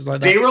and places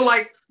like that. They were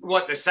like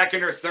the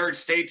second or third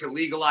state to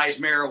legalize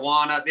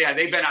marijuana. Yeah,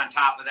 they've been on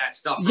top of that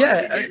stuff.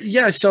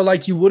 Yeah. So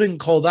like you wouldn't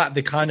call that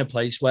the kind of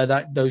place where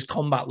those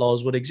combat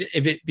laws would exist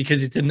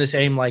because it's in the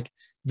same like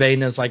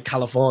vein as like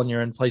California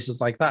and places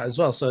like that as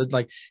well. So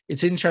like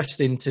it's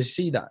interesting to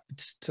see that.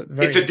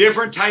 It's a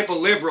different type of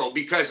liberal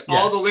because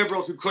all the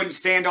liberals who couldn't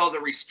stand all the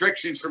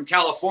restrictions from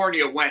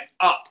California went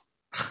up.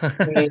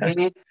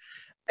 Mm-hmm.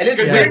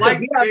 Because they like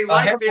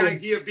the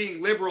idea of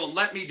being liberal and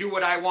let me do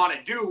what I want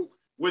to do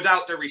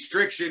without the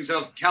restrictions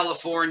of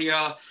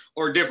California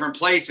or different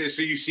places.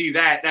 So you see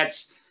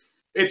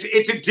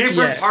it's a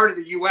different part of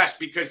the U.S.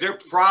 because they're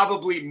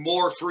probably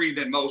more free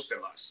than most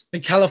of us.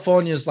 And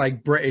California's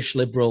like British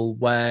liberal,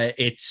 where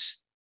it's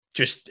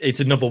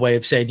another way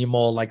of saying you're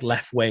more like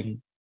left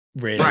wing,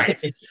 really.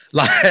 Right.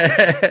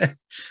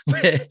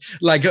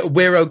 like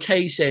we're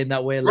okay saying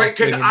that we're right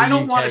because I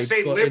don't want to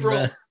say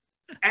liberal.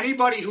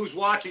 Anybody who's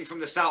watching from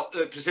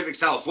the Pacific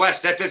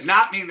Southwest, that does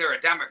not mean they're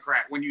a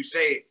Democrat when you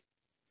say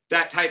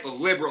that type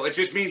of liberal. It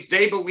just means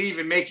they believe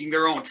in making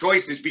their own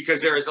choices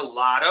because there is a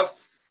lot of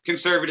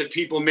conservative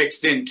people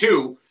mixed in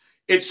too.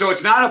 It's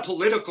not a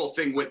political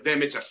thing with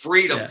them. It's a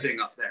freedom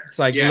thing up there. It's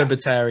like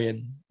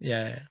libertarian.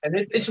 Yeah. And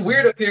it's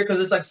weird up here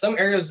because it's like some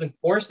areas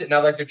enforce it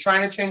now. Like they're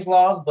trying to change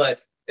laws,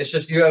 but it's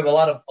just you have a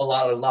lot of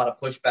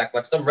pushback.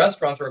 Like some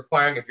restaurants are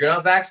requiring if you're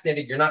not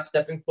vaccinated, you're not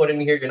stepping foot in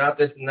here, you're not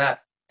this and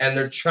that. And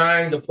they're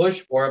trying to push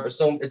for it, but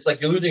it's like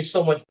you're losing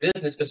so much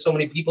business because so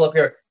many people up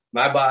here,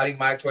 my body,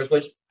 my choice,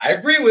 which I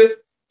agree with.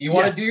 You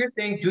want to do your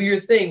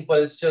thing,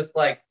 but it's just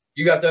like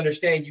you have to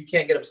understand you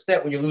can't get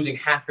upset when you're losing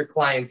half your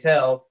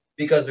clientele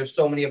because there's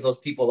so many of those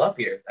people up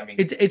here. I mean,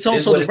 it's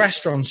also the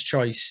restaurant's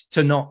choice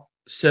to not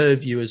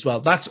serve you as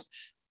well.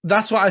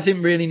 That's what I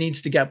think really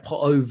needs to get put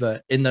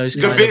over in those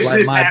kind of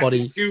like my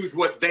body. To choose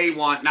what they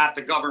want, not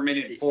the government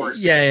enforce.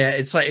 Yeah.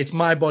 It's like it's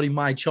my body,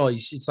 my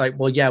choice. It's like,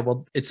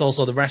 well, it's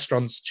also the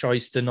restaurant's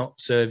choice to not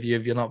serve you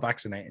if you're not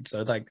vaccinated.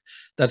 So like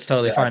that's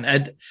totally fine.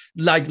 And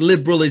like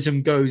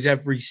liberalism goes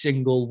every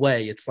single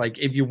way. It's like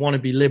if you want to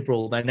be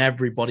liberal, then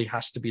everybody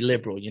has to be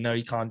liberal. You know,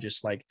 you can't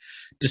just like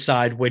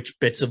decide which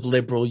bits of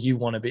liberal you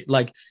want to be.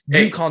 Like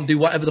you can't do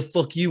whatever the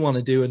fuck you want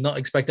to do and not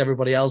expect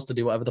everybody else to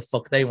do whatever the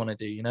fuck they want to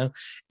do. You know,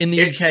 in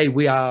the UK,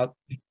 we are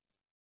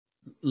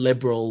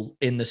liberal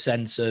in the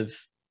sense of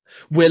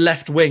we're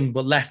left wing,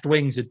 but left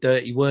wing's a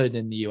dirty word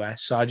in the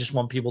US. So I just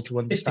want people to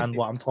understand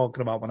what I'm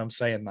talking about when I'm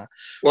saying that.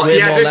 Well,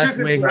 this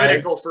isn't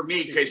political for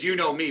me because you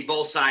know me,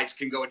 both sides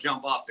can go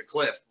jump off the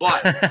cliff.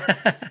 But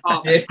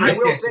I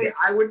will say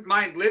I wouldn't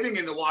mind living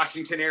in the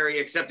Washington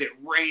area, except it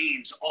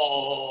rains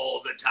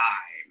all the time.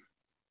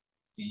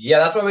 Yeah,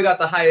 that's why we got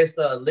the highest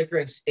liquor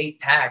and state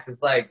tax.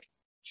 It's like,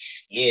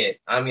 shit.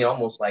 I mean,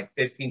 almost like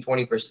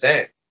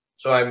 15-20%.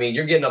 So, I mean,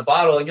 you're getting a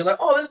bottle and you're like,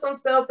 oh, this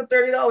one's sell for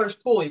 $30.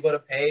 Cool. You go to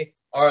pay.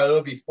 All right,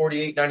 it'll be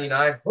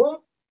 $48.99. Huh?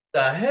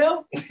 The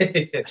hell?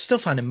 I still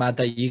find it mad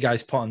that you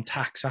guys put on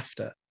tax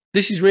after.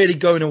 This is really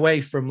going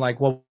away from like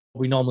what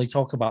we normally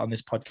talk about on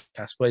this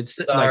podcast, but it's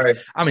like,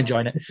 I'm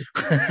enjoying it.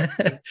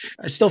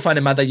 I still find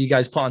it mad that you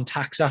guys put on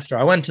tax after.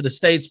 I went to the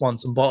States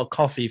once and bought a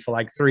coffee for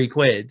like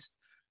 £3.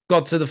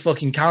 Got to the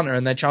fucking counter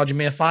and they're charging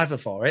me a $5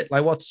 for it.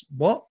 Like, what?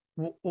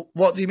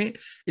 What do you mean?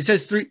 It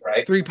says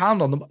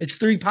 £3 on the. It's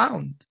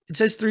 £3. It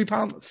says £3.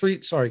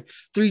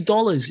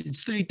 $3.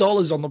 It's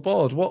 $3 on the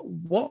board.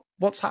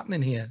 What's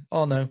happening here?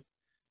 Oh no,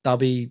 that'll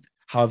be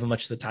however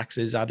much the tax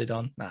is added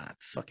on. Nah,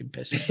 fucking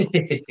piss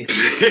me.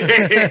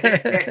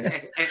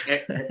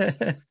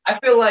 I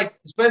feel like,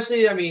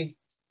 especially, I mean,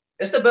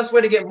 it's the best way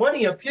to get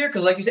money up here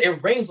because, like you said,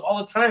 it rains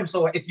all the time.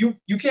 So if you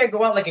can't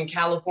go out like in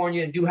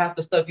California and do half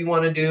the stuff you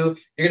want to do,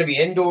 you're gonna be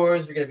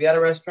indoors. You're gonna be at a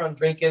restaurant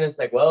drinking. It's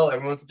like, well,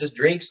 everyone can just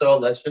drink, so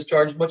let's just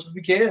charge as much as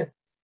we can.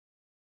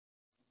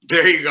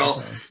 There you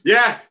go.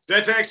 Yeah,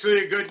 that's actually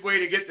a good way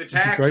to get the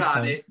tax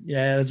on it.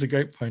 Yeah, that's a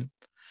great point.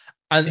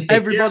 And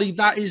everybody,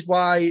 that is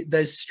why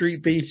there's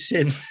street beefs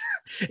in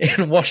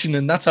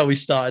Washington. That's how we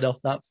started off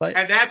that fight.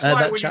 And that's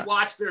why when you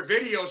watch their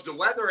videos, the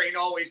weather ain't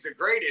always the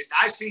greatest.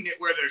 I've seen it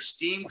where there's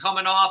steam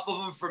coming off of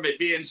them from it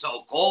being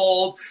so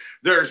cold.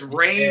 There's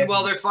rain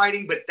while they're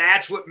fighting, but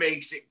that's what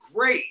makes it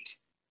great.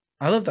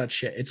 I love that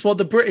shit. It's what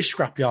the British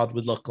scrapyard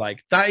would look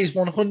like. That is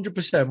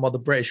 100% what the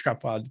British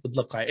scrapyard would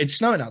look like. It's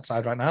snowing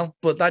outside right now,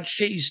 but that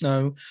shitty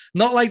snow,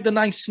 not like the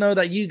nice snow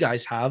that you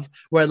guys have,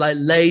 where it like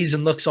lays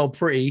and looks all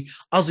pretty.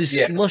 Ours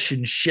is slush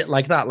and shit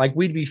like that. Like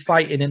we'd be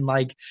fighting in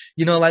like,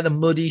 you know, like the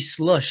muddy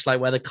slush, like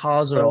where the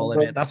cars are all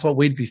in it. That's what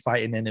we'd be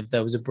fighting in if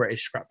there was a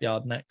British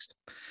scrapyard next.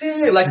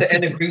 Yeah, like the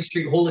end of Green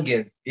Street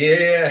Hooligans.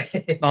 Yeah.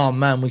 Oh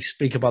man, we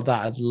speak about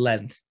that at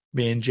length.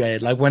 Me and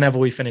Jade, like whenever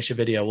we finish a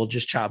video, we'll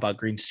just chat about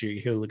Green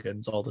Street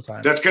Hooligans all the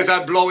time. That's because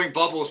I'm blowing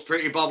bubbles,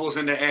 pretty bubbles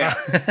in the air.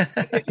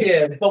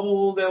 Yeah,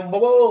 bubble them,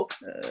 bubble.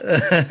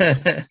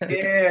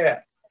 Yeah.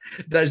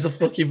 That is the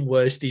fucking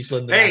worst East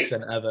London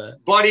accent ever.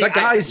 Buddy, that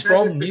guy's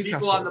from Newcastle.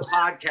 People on the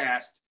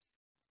podcast,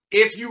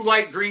 if you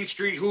like Green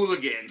Street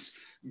Hooligans,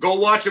 go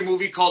watch a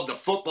movie called The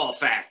Football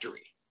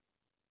Factory.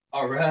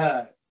 All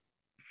right.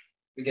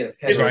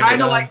 It's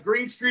kind of like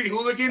Green Street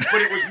Hooligans,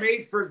 but it was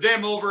made for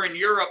them over in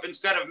Europe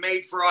instead of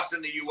made for us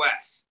in the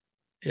U.S.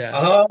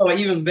 Yeah. Oh,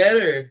 even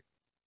better.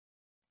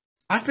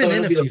 I've been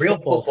in a it'll be the few real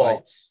football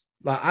fights.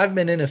 Like I've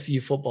been in a few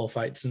football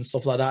fights and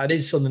stuff like that. It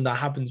is something that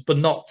happens, but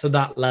not to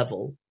that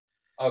level.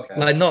 Okay.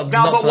 Like No,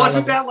 not but to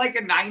wasn't that that like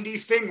a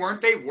 90s thing?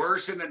 Weren't they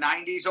worse in the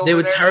 90s they over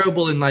were there?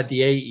 terrible in like the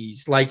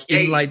 80s. Like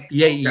in 80s. like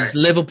the 80s,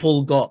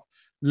 Okay.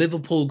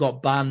 Liverpool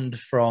got banned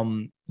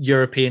from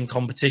European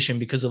competition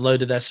because a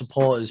load of their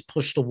supporters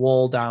pushed a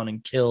wall down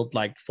and killed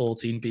like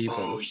 14 people.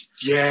 Oh,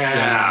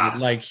 yeah. That's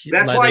like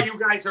why they, you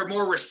guys are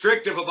more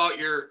restrictive about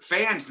your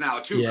fans now,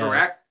 too, yeah.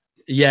 correct?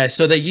 Yeah,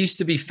 so there used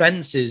to be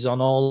fences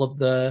on all of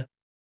the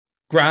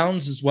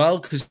grounds as well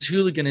because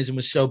hooliganism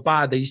was so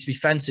bad. There used to be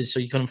fences so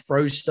you couldn't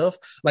throw stuff.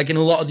 Like in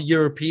a lot of the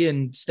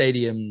European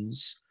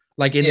stadiums,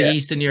 like in the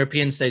Eastern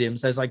European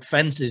stadiums, there's like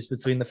fences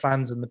between the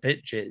fans and the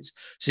pitches,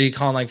 so you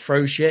can't like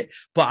throw shit.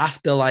 But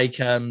after like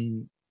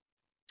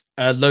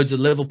loads of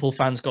Liverpool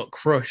fans got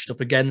crushed up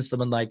against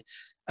them, and like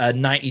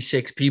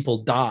 96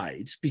 people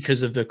died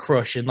because of the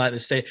crush in like the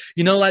state.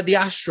 You know, like the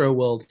Astro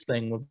World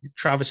thing with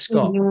Travis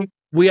Scott. Mm-hmm.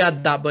 We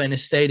had that, but in a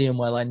stadium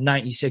where like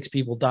 96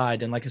 people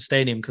died in like a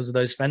stadium because of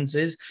those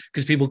fences,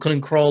 because people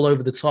couldn't crawl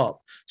over the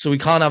top. So we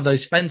can't have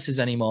those fences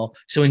anymore.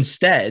 So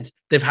instead,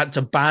 they've had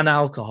to ban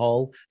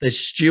alcohol. There's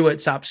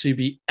stewards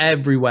absolutely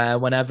everywhere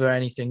whenever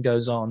anything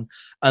goes on.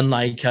 And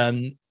like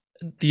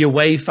the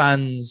away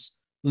fans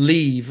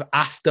leave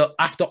after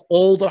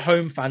all the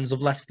home fans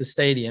have left the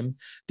stadium.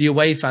 The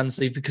away fans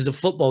leave because of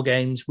football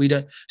games. We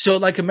don't. So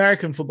like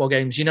American football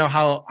games, you know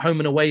how home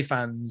and away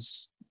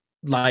fans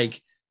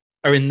like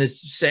are in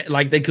this,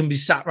 like they can be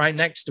sat right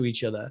next to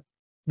each other.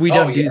 We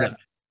don't do that.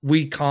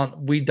 We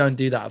don't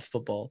do that at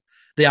football.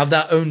 They have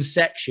their own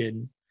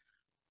section,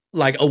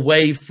 like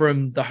away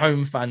from the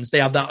home fans. They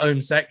have their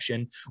own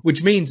section,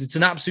 which means it's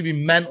an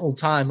absolutely mental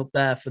time up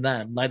there for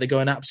them. Like they're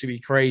going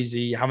absolutely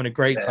crazy, having a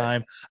great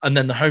time. And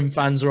then the home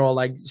fans are all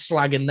like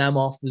slagging them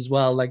off as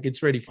well. Like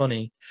it's really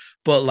funny,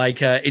 but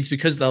like it's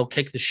because they'll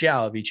kick the shit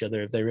out of each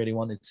other if they really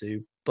wanted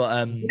to.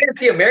 But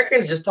the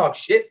Americans just talk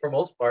shit for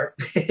most part.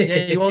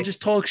 Yeah, you all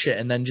just talk shit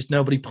and then just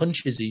nobody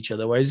punches each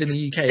other. Whereas in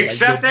the UK,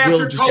 except like,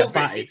 after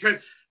COVID,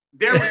 because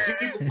there was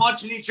people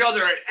punching each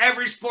other at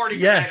every sporting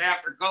event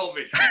after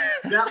COVID.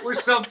 That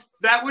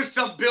was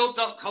some built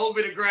up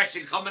COVID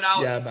aggression coming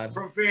out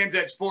from fans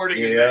at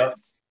sporting events.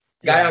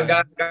 Guy on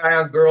guy, guy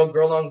on girl,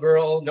 girl on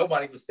girl.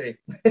 Nobody was safe.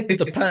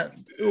 The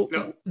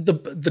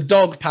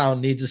dog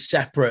pound needs a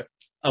separate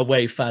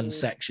away fan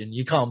section.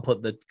 You can't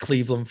put the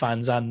Cleveland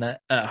fans and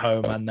at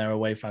home and their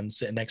away fans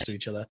sitting next to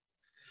each other.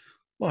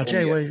 Well,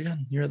 Jay, where are you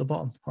going? You're at the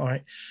bottom. All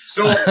right.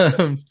 So,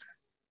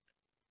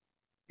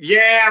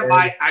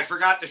 I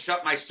forgot to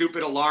shut my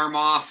stupid alarm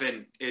off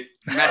and it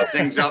messed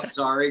things up.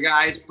 Sorry,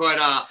 guys.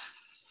 But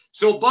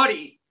so,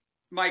 buddy,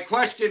 my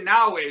question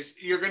now is: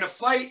 you're going to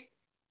fight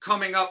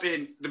coming up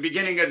in the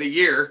beginning of the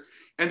year,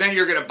 and then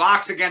you're going to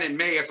box again in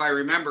May, if I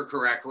remember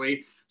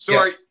correctly. So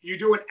are you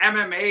doing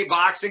MMA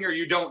boxing, or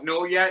you don't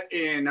know yet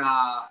in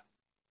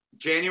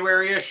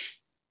January-ish?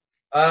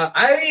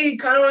 I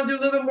kind of want to do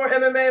a little bit more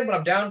MMA, but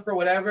I'm down for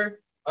whatever.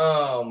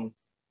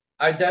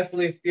 I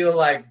definitely feel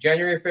like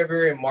January,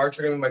 February, and March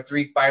are going to be my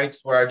 3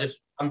 fights where I just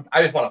want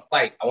to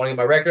fight. I want to get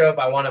my record up.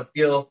 I want to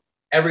feel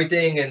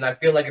everything, and I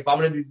feel like if I'm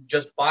going to do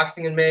just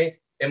boxing in May,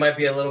 it might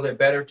be a little bit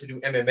better to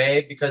do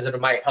MMA because it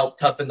might help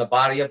toughen the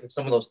body up with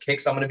some of those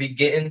kicks I'm going to be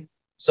getting.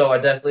 So I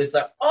definitely, it's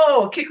like,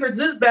 oh, a kick hurts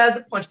this bad.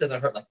 The punch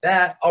doesn't hurt like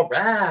that. All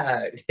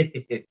right.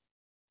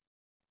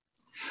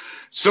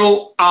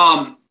 So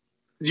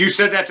you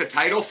said that's a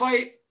title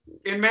fight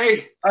in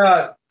May?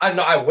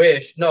 I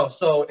wish. No,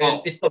 so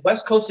it's the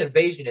West Coast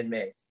Invasion in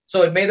May.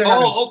 So in May, they're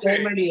having so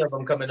many of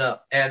them coming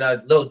up. And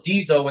Lil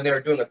Diesel, when they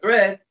were doing a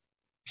thread,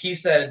 he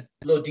said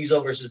Lil Diesel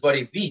versus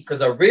Buddy V.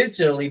 Because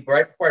originally,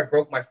 right before I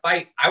broke my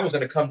fight, I was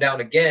going to come down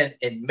again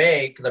in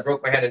May because I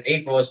broke my hand in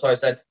April. So I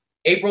said,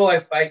 April, I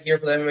fight here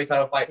for the MMA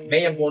title fight.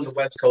 May, I'm going to the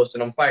West Coast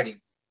and I'm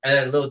fighting. And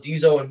then Lil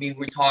Diesel and me,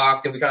 we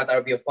talked and we kind of thought it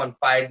would be a fun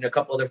fight. And a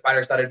couple other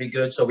fighters thought it'd be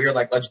good. So we were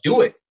like, let's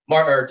do it.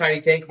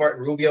 Tiny Tank,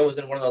 Martin Rubio was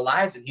in one of the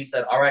lives and he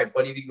said, all right,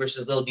 Buddy V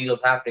versus Lil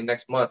Diesel's happening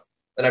next month.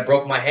 Then I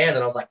broke my hand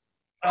and I was like,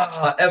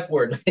 F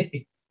word.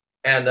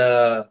 And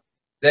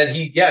then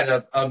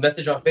a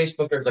message on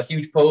Facebook, there's a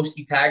huge post.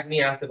 He tagged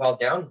me, asked if I was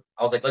down.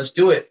 I was like, let's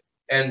do it.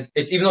 And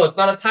even though it's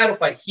not a title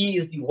fight, he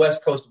is the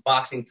West Coast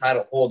boxing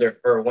title holder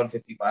for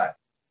 155.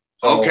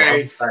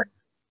 Okay.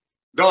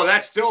 No,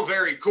 that's still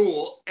very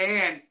cool.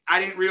 And I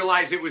didn't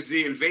realize it was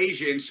the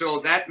invasion. So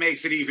that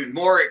makes it even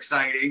more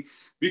exciting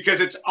because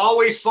it's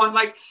always fun.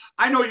 Like,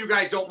 I know you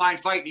guys don't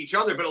mind fighting each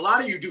other, but a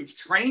lot of you dudes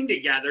train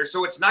together.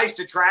 So it's nice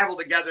to travel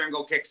together and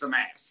go kick some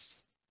ass.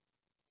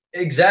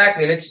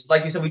 Exactly. And it's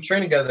like you said, we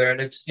train together and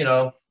it's,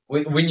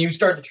 when you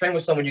start to train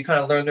with someone, you kind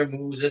of learn their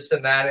moves, this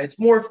and that. It's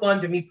more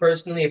fun to me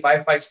personally if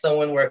I fight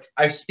someone where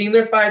I've seen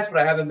their fights, but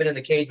I haven't been in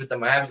the cage with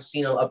them. I haven't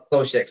seen them up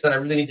close yet because then I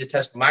really need to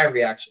test my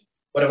reaction.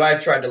 What have I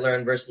tried to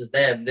learn versus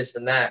them, this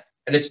and that?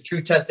 And it's a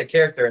true test of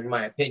character, in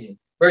my opinion.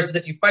 Versus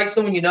if you fight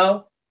someone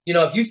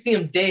if you see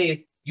him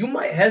Dave, you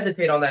might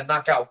hesitate on that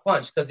knockout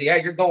punch because,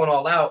 you're going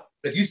all out.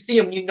 But if you see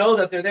him, you know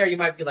that they're there, you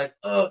might be like,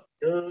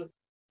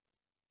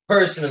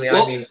 Personally,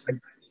 Well, I mean,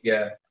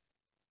 yeah.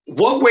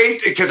 What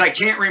weight? Because I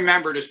can't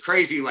remember. Does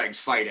Crazy Legs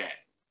fight at?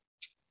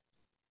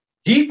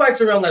 He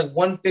fights around like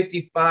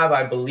 155,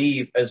 I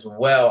believe, as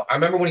well. I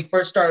remember when he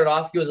first started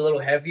off, he was a little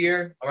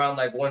heavier, around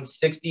like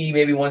 160,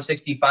 maybe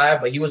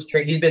 165. But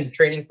he's been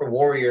training for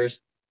Warriors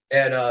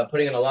and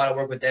putting in a lot of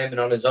work with them and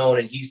on his own.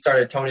 And he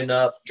started toning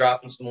up,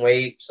 dropping some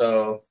weight.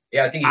 So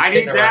yeah, I think I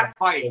need that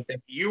fight.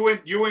 You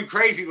and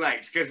Crazy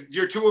Legs, because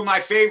you're two of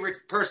my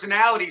favorite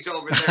personalities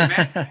over there,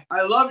 man.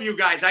 I love you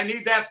guys. I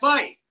need that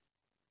fight.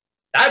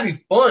 That'd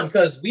be fun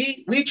because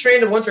we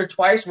trained once or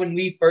twice when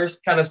we first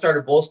kind of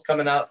started both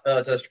coming out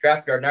to the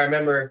scrapyard. And I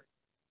remember,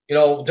 you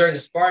know, during the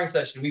sparring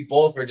session, we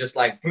both were just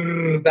like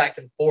back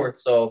and forth.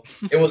 So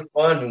it was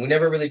fun. And we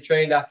never really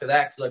trained after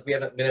that. So like we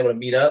haven't been able to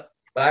meet up.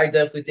 But I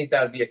definitely think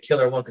that would be a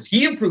killer one because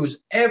he improves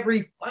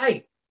every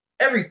fight.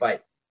 Every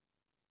fight.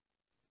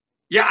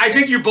 Yeah, I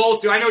think you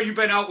both do. I know you've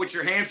been out with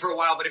your hand for a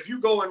while, but if you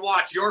go and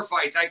watch your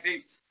fights, I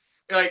think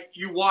like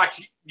you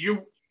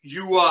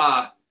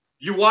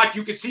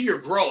can see your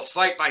growth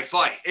fight by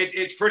fight.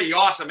 It's pretty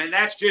awesome. And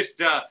that's just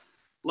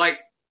like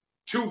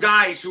two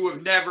guys who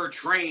have never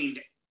trained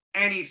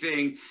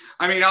anything.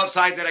 I mean,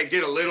 outside that I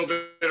did a little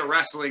bit of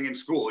wrestling in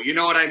school. You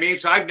know what I mean?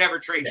 So I've never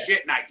trained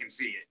shit and I can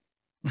see it.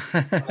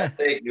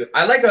 Thank you.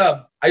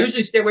 I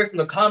usually stay away from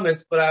the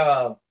comments,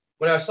 but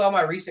when I saw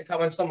my recent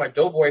comments on my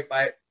Doughboy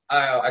fight,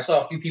 I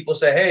saw a few people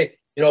say, hey,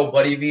 you know,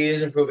 Buddy V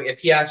is improving. If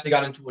he actually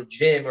got into a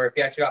gym or if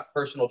he actually got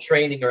personal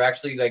training or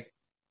actually like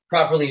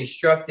properly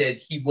instructed,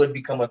 he would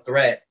become a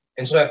threat.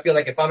 And so I feel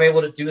like if I'm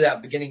able to do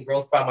that beginning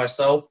growth by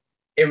myself,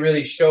 it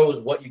really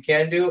shows what you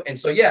can do. And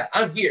so, yeah,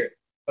 I'm here,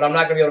 but I'm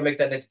not going to be able to make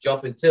that next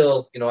jump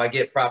until, you know, I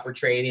get proper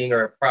training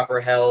or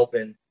proper help.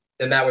 And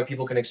then that way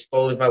people can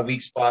expose my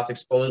weak spots,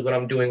 expose what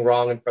I'm doing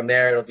wrong. And from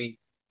there, it'll be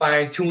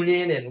fine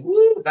tuning and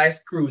woo, nice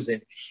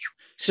cruising.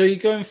 So you're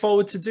going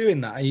forward to doing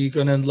that? Are you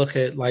going to look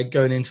at like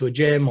going into a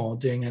gym or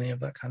doing any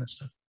of that kind of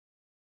stuff?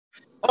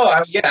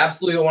 Oh, yeah,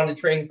 absolutely. I wanted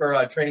to train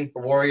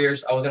for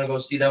Warriors. I was going to go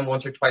see them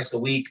once or twice a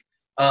week.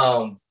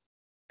 And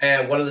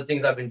one of the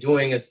things I've been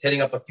doing is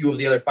hitting up a few of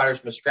the other fighters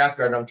from the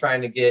scrapyard. And I'm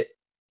trying to get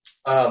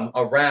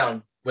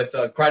around with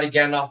Karate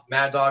Gandalf,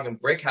 Mad Dog, and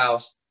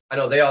Brickhouse. I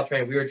know they all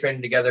trained. We were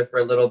training together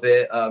for a little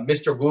bit.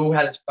 Mr. Wu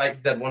had his fight.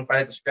 He had one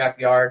fight at the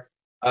scrapyard.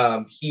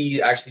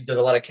 He actually did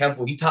a lot of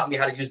Kempo. He taught me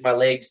how to use my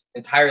legs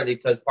entirely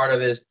because part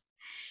of his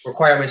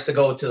requirements to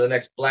go to the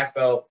next black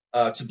belt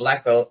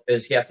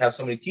is he has to have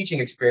so many teaching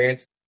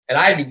experience. And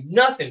I do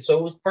nothing, so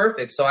it was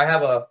perfect. So I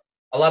have a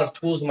lot of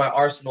tools in my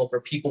arsenal for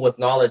people with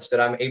knowledge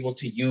that I'm able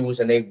to use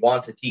and they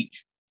want to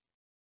teach.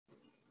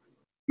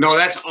 No,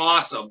 that's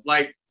awesome.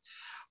 Like,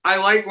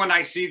 I like when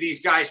I see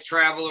these guys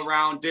travel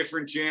around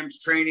different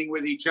gyms, training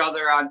with each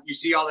other. You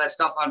see all that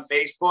stuff on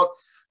Facebook,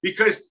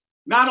 because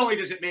not only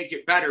does it make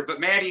it better, but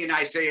Maddie and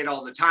I say it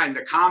all the time,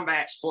 the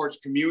combat sports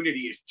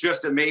community is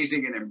just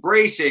amazing and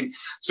embracing.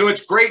 So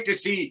it's great to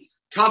see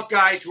tough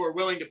guys who are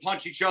willing to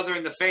punch each other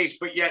in the face,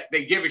 but yet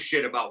they give a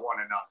shit about one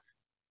another.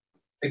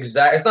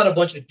 Exactly. It's not a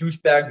bunch of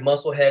douchebag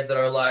muscle heads that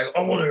are like,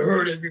 I want to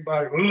hurt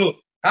everybody. Ugh.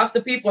 Half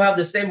the people have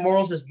the same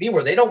morals as me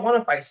where they don't want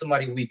to fight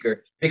somebody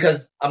weaker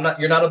because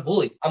you're not a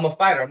bully. I'm a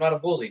fighter. I'm not a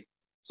bully.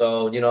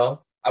 So, you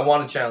know, I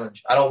want to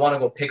challenge. I don't want to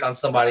go pick on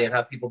somebody and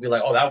have people be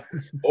like, oh, that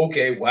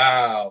okay,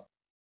 wow.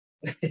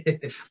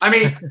 I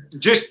mean,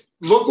 just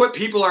look what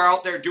people are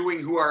out there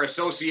doing who are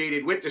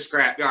associated with the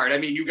scrapyard. I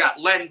mean, you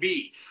got Len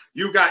B,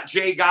 you got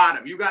Jay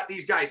Gotham, you got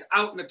these guys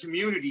out in the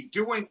community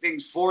doing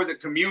things for the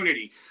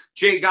community.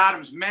 Jay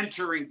Gotham's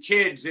mentoring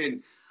kids,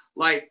 and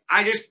like,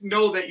 I just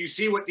know that you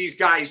see what these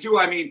guys do.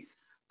 I mean,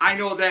 I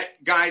know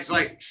that guys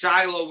like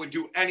Shiloh would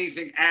do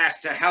anything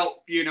asked to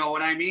help, you know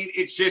what I mean?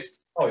 It's just,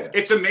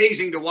 It's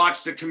amazing to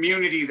watch the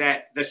community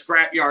that the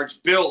scrapyard's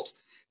built.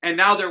 And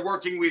now they're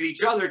working with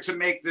each other to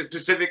make the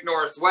Pacific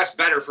Northwest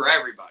better for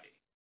everybody.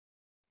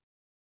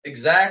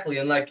 Exactly.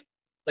 And like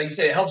you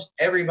said, it helps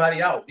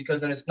everybody out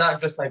because then it's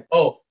not just like,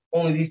 oh,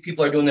 only these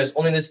people are doing this,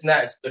 only this and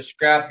that. It's the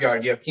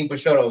scrapyard. You have Team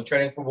Peixoto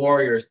training for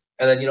Warriors.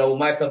 And then, you know, with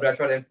my club, I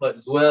try to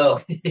input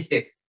Zuel.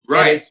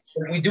 Right.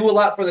 We do a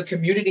lot for the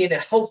community, and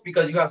it helps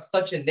because you have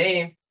such a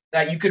name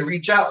that you could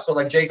reach out. So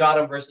like Jay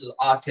Gotham versus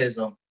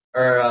autism,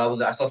 or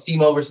I saw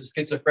Simo versus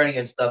schizophrenia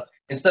and stuff.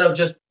 Instead of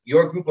just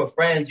your group of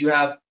friends, you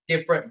have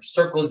different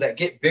circles that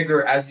get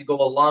bigger as you go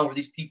along, where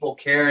these people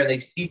care and they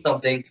see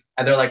something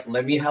and they're like,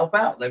 let me help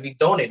out. Let me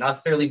donate, not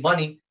necessarily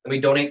money. Let me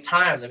donate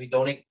time. Let me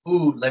donate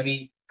food. Let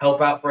me help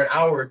out for an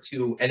hour or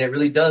two. And it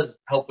really does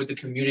help with the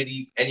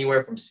community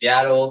anywhere from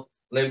Seattle,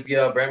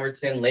 Olympia,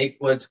 Bremerton,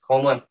 Lakewood,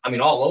 Tacoma. I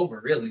mean, all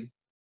over, really.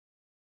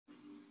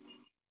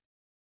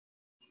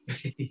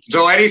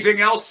 So anything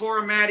else for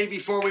him, Maddie,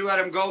 before we let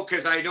him go?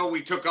 Because I know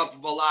we took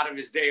up a lot of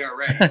his day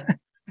already.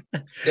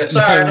 Yeah,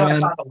 sorry, I know I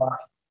talk a lot.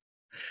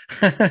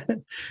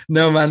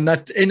 No, man,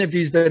 that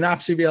interview's been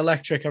absolutely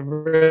electric. I've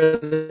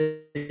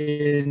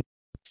really...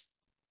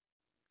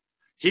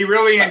 He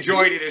really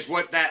enjoyed it, is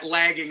what that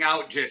lagging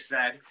out just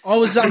said. Oh,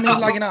 was that me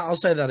lagging out? I'll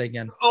say that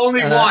again.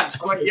 Only once,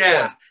 but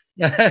yeah.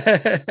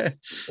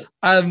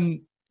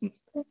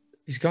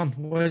 He's gone.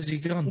 Where's he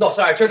gone? No,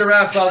 sorry, I turned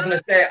around. So I was going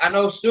to say, I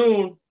know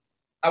soon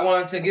I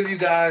wanted to give you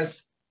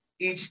guys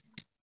each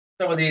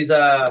some of these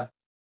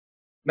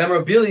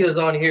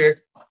memorabilias on here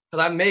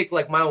because I make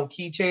like my own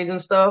keychains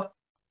and stuff.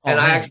 And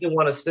I actually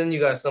want to send you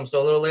guys some.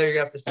 So a little later, you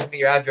have to send me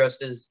your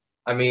addresses.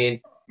 I mean,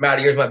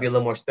 Matt, yours might be a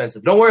little more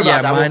expensive. Don't worry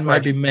about that. Mine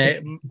might be.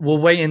 We'll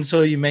wait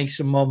until you make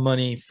some more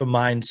money for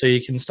mine so you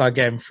can start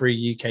getting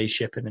free UK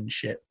shipping and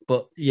shit.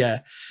 But yeah,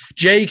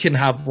 Jay can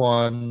have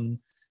one,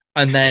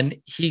 and then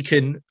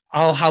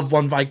I'll have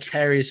one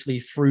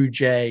vicariously through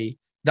Jay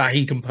that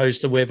he can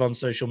post it with on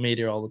social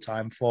media all the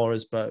time for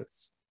us both.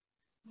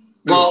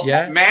 Well,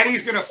 yeah.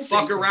 Maddie's going to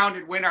fuck around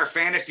and win our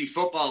fantasy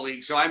football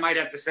league, so I might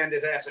have to send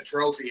his ass a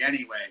trophy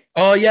anyway.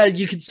 Oh, yeah,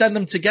 you could send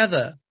them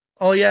together.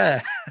 Oh,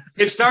 yeah.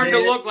 It's starting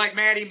to look like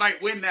Maddie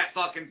might win that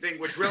fucking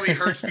thing, which really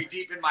hurts me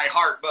deep in my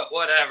heart, but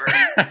whatever.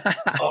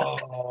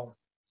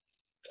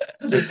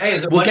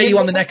 Hey, we'll get you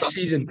on the next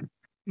season.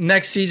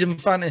 Next season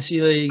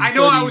fantasy league. I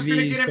know I was going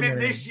to get him in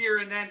this year,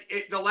 and then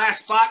the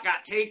last spot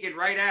got taken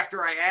right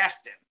after I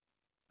asked him.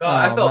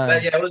 I felt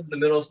bad. Yeah, I was in the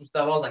middle of some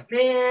stuff. I was like,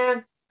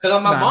 man.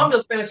 Because my mom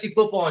does fantasy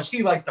football and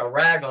she likes to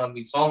rag on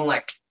me, so I'm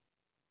like,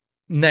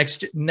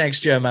 next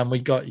year, man, we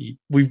got you.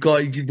 We've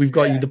got you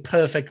the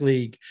perfect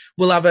league.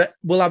 We'll have a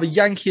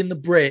Yankee and the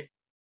Brit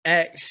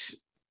X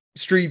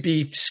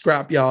StreetBeefs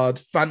Scrapyard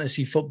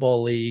fantasy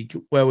football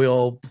league where we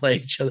all play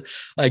each other.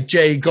 Like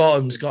Jay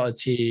Gotham's got a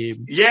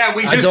team. Yeah,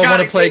 we just got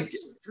to play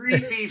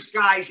StreetBeefs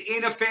guys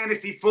in a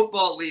fantasy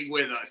football league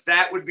with us.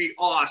 That would be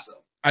awesome.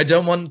 I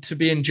don't want to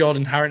be in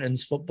Jordan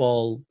Harrington's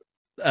football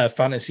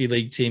fantasy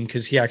league team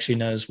because he actually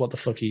knows what the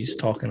fuck he's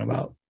talking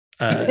about.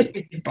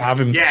 I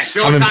haven't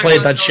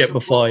played that shit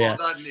before yet.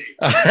 So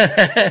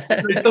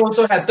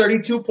had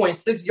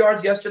 32.6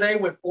 yards yesterday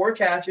with 4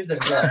 catches. And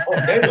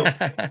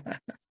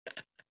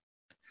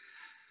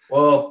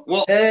well,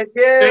 heck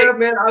yeah,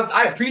 man.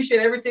 I appreciate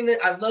everything.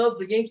 I love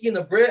the Yankee and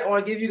the Brit. I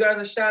want to give you guys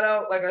a shout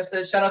out. Like I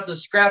said, shout out to the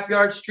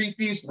Scrapyard,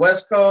 StreetBeefs,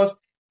 West Coast,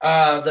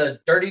 the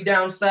Dirty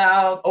Down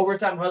South,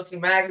 Overtime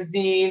Hustling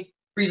Magazine,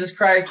 Jesus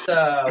Christ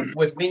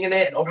with Winging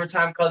It and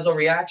Overtime Cuzzo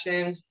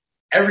Reactions.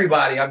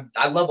 Everybody,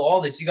 I love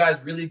all this. You guys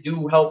really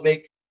do help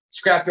make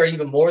Scrapyard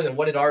even more than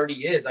what it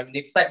already is. I mean, the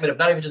excitement of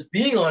not even just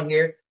being on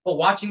here, but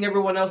watching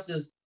everyone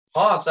else's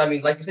talks. I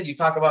mean, like you said, you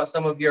talk about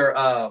some of your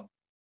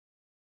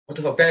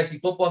fantasy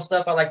football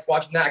stuff. I like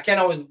watching that. I can't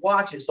always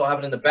watch it, so I have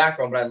it in the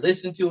background, but I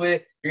listen to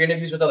it. Your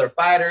interviews with other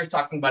fighters,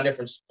 talking about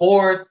different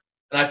sports,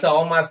 and I tell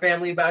all my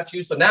family about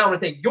you. So now I'm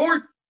going to take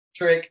your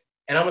trick,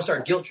 and I'm going to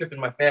start guilt tripping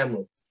my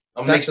family.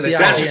 That's what you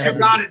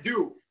got to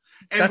do.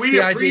 And we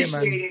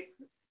appreciate it.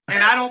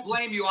 And I don't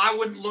blame you. I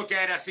wouldn't look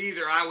at us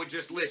either. I would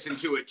just listen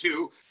to it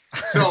too.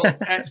 So,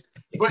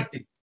 but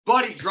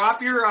buddy, drop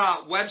your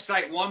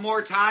website one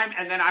more time,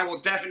 and then I will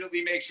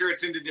definitely make sure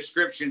it's in the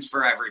descriptions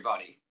for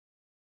everybody.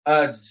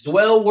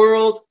 Zuel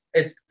World.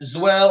 It's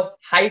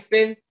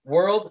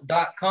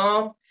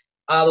Zuel-world.com.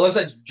 The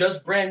website's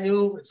just brand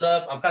new. It's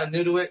up. I'm kind of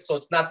new to it, so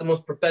it's not the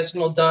most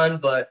professional done,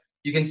 but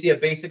you can see a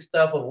basic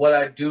stuff of what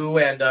I do,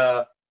 and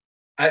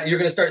you're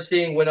going to start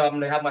seeing when I'm going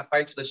to have my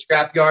fights for the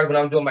Scrapyard, when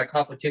I'm doing my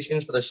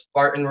competitions for the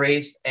Spartan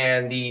race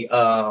and the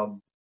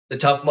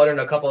Tough Mudder and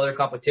a couple other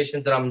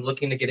competitions that I'm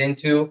looking to get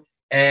into.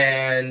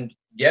 And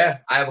yeah,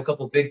 I have a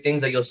couple big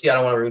things that you'll see. I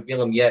don't want to reveal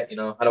them yet. I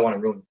don't want to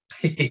ruin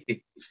them.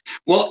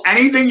 Well,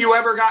 anything you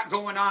ever got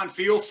going on,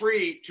 feel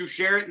free to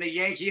share it in the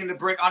Yankee and the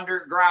Brit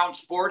Underground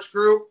Sports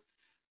Group.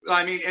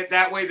 I mean,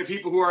 that way the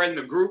people who are in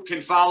the group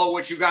can follow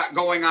what you got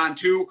going on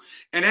too.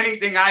 And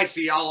anything I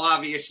see, I'll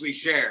obviously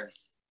share.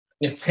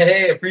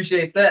 Hey,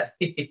 appreciate that.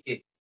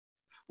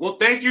 Well,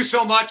 thank you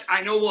so much.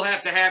 I know we'll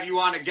have to have you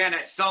on again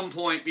at some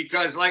point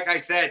because, like I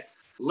said,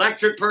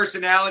 electric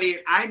personality.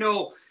 I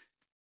know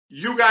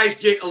you guys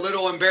get a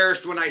little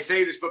embarrassed when I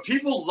say this, but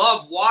people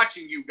love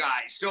watching you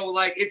guys. So,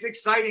 like, it's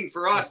exciting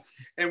for us,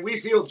 and we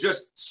feel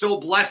just so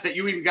blessed that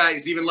you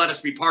guys even let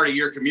us be part of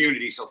your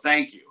community. So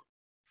thank you.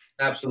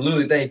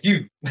 Absolutely. Thank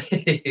you.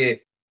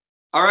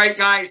 All right,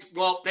 guys.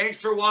 Well,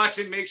 thanks for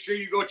watching. Make sure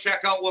you go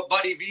check out what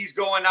Buddy V's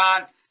going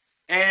on.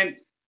 And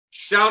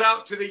shout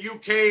out to the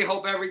UK.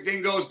 Hope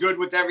everything goes good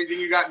with everything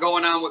you got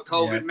going on with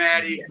COVID,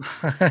 Maddie.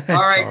 All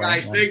right,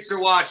 guys. Man. Thanks for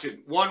watching.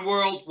 One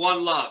world,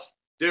 one love.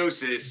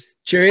 Deuces.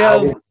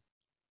 Cheerio.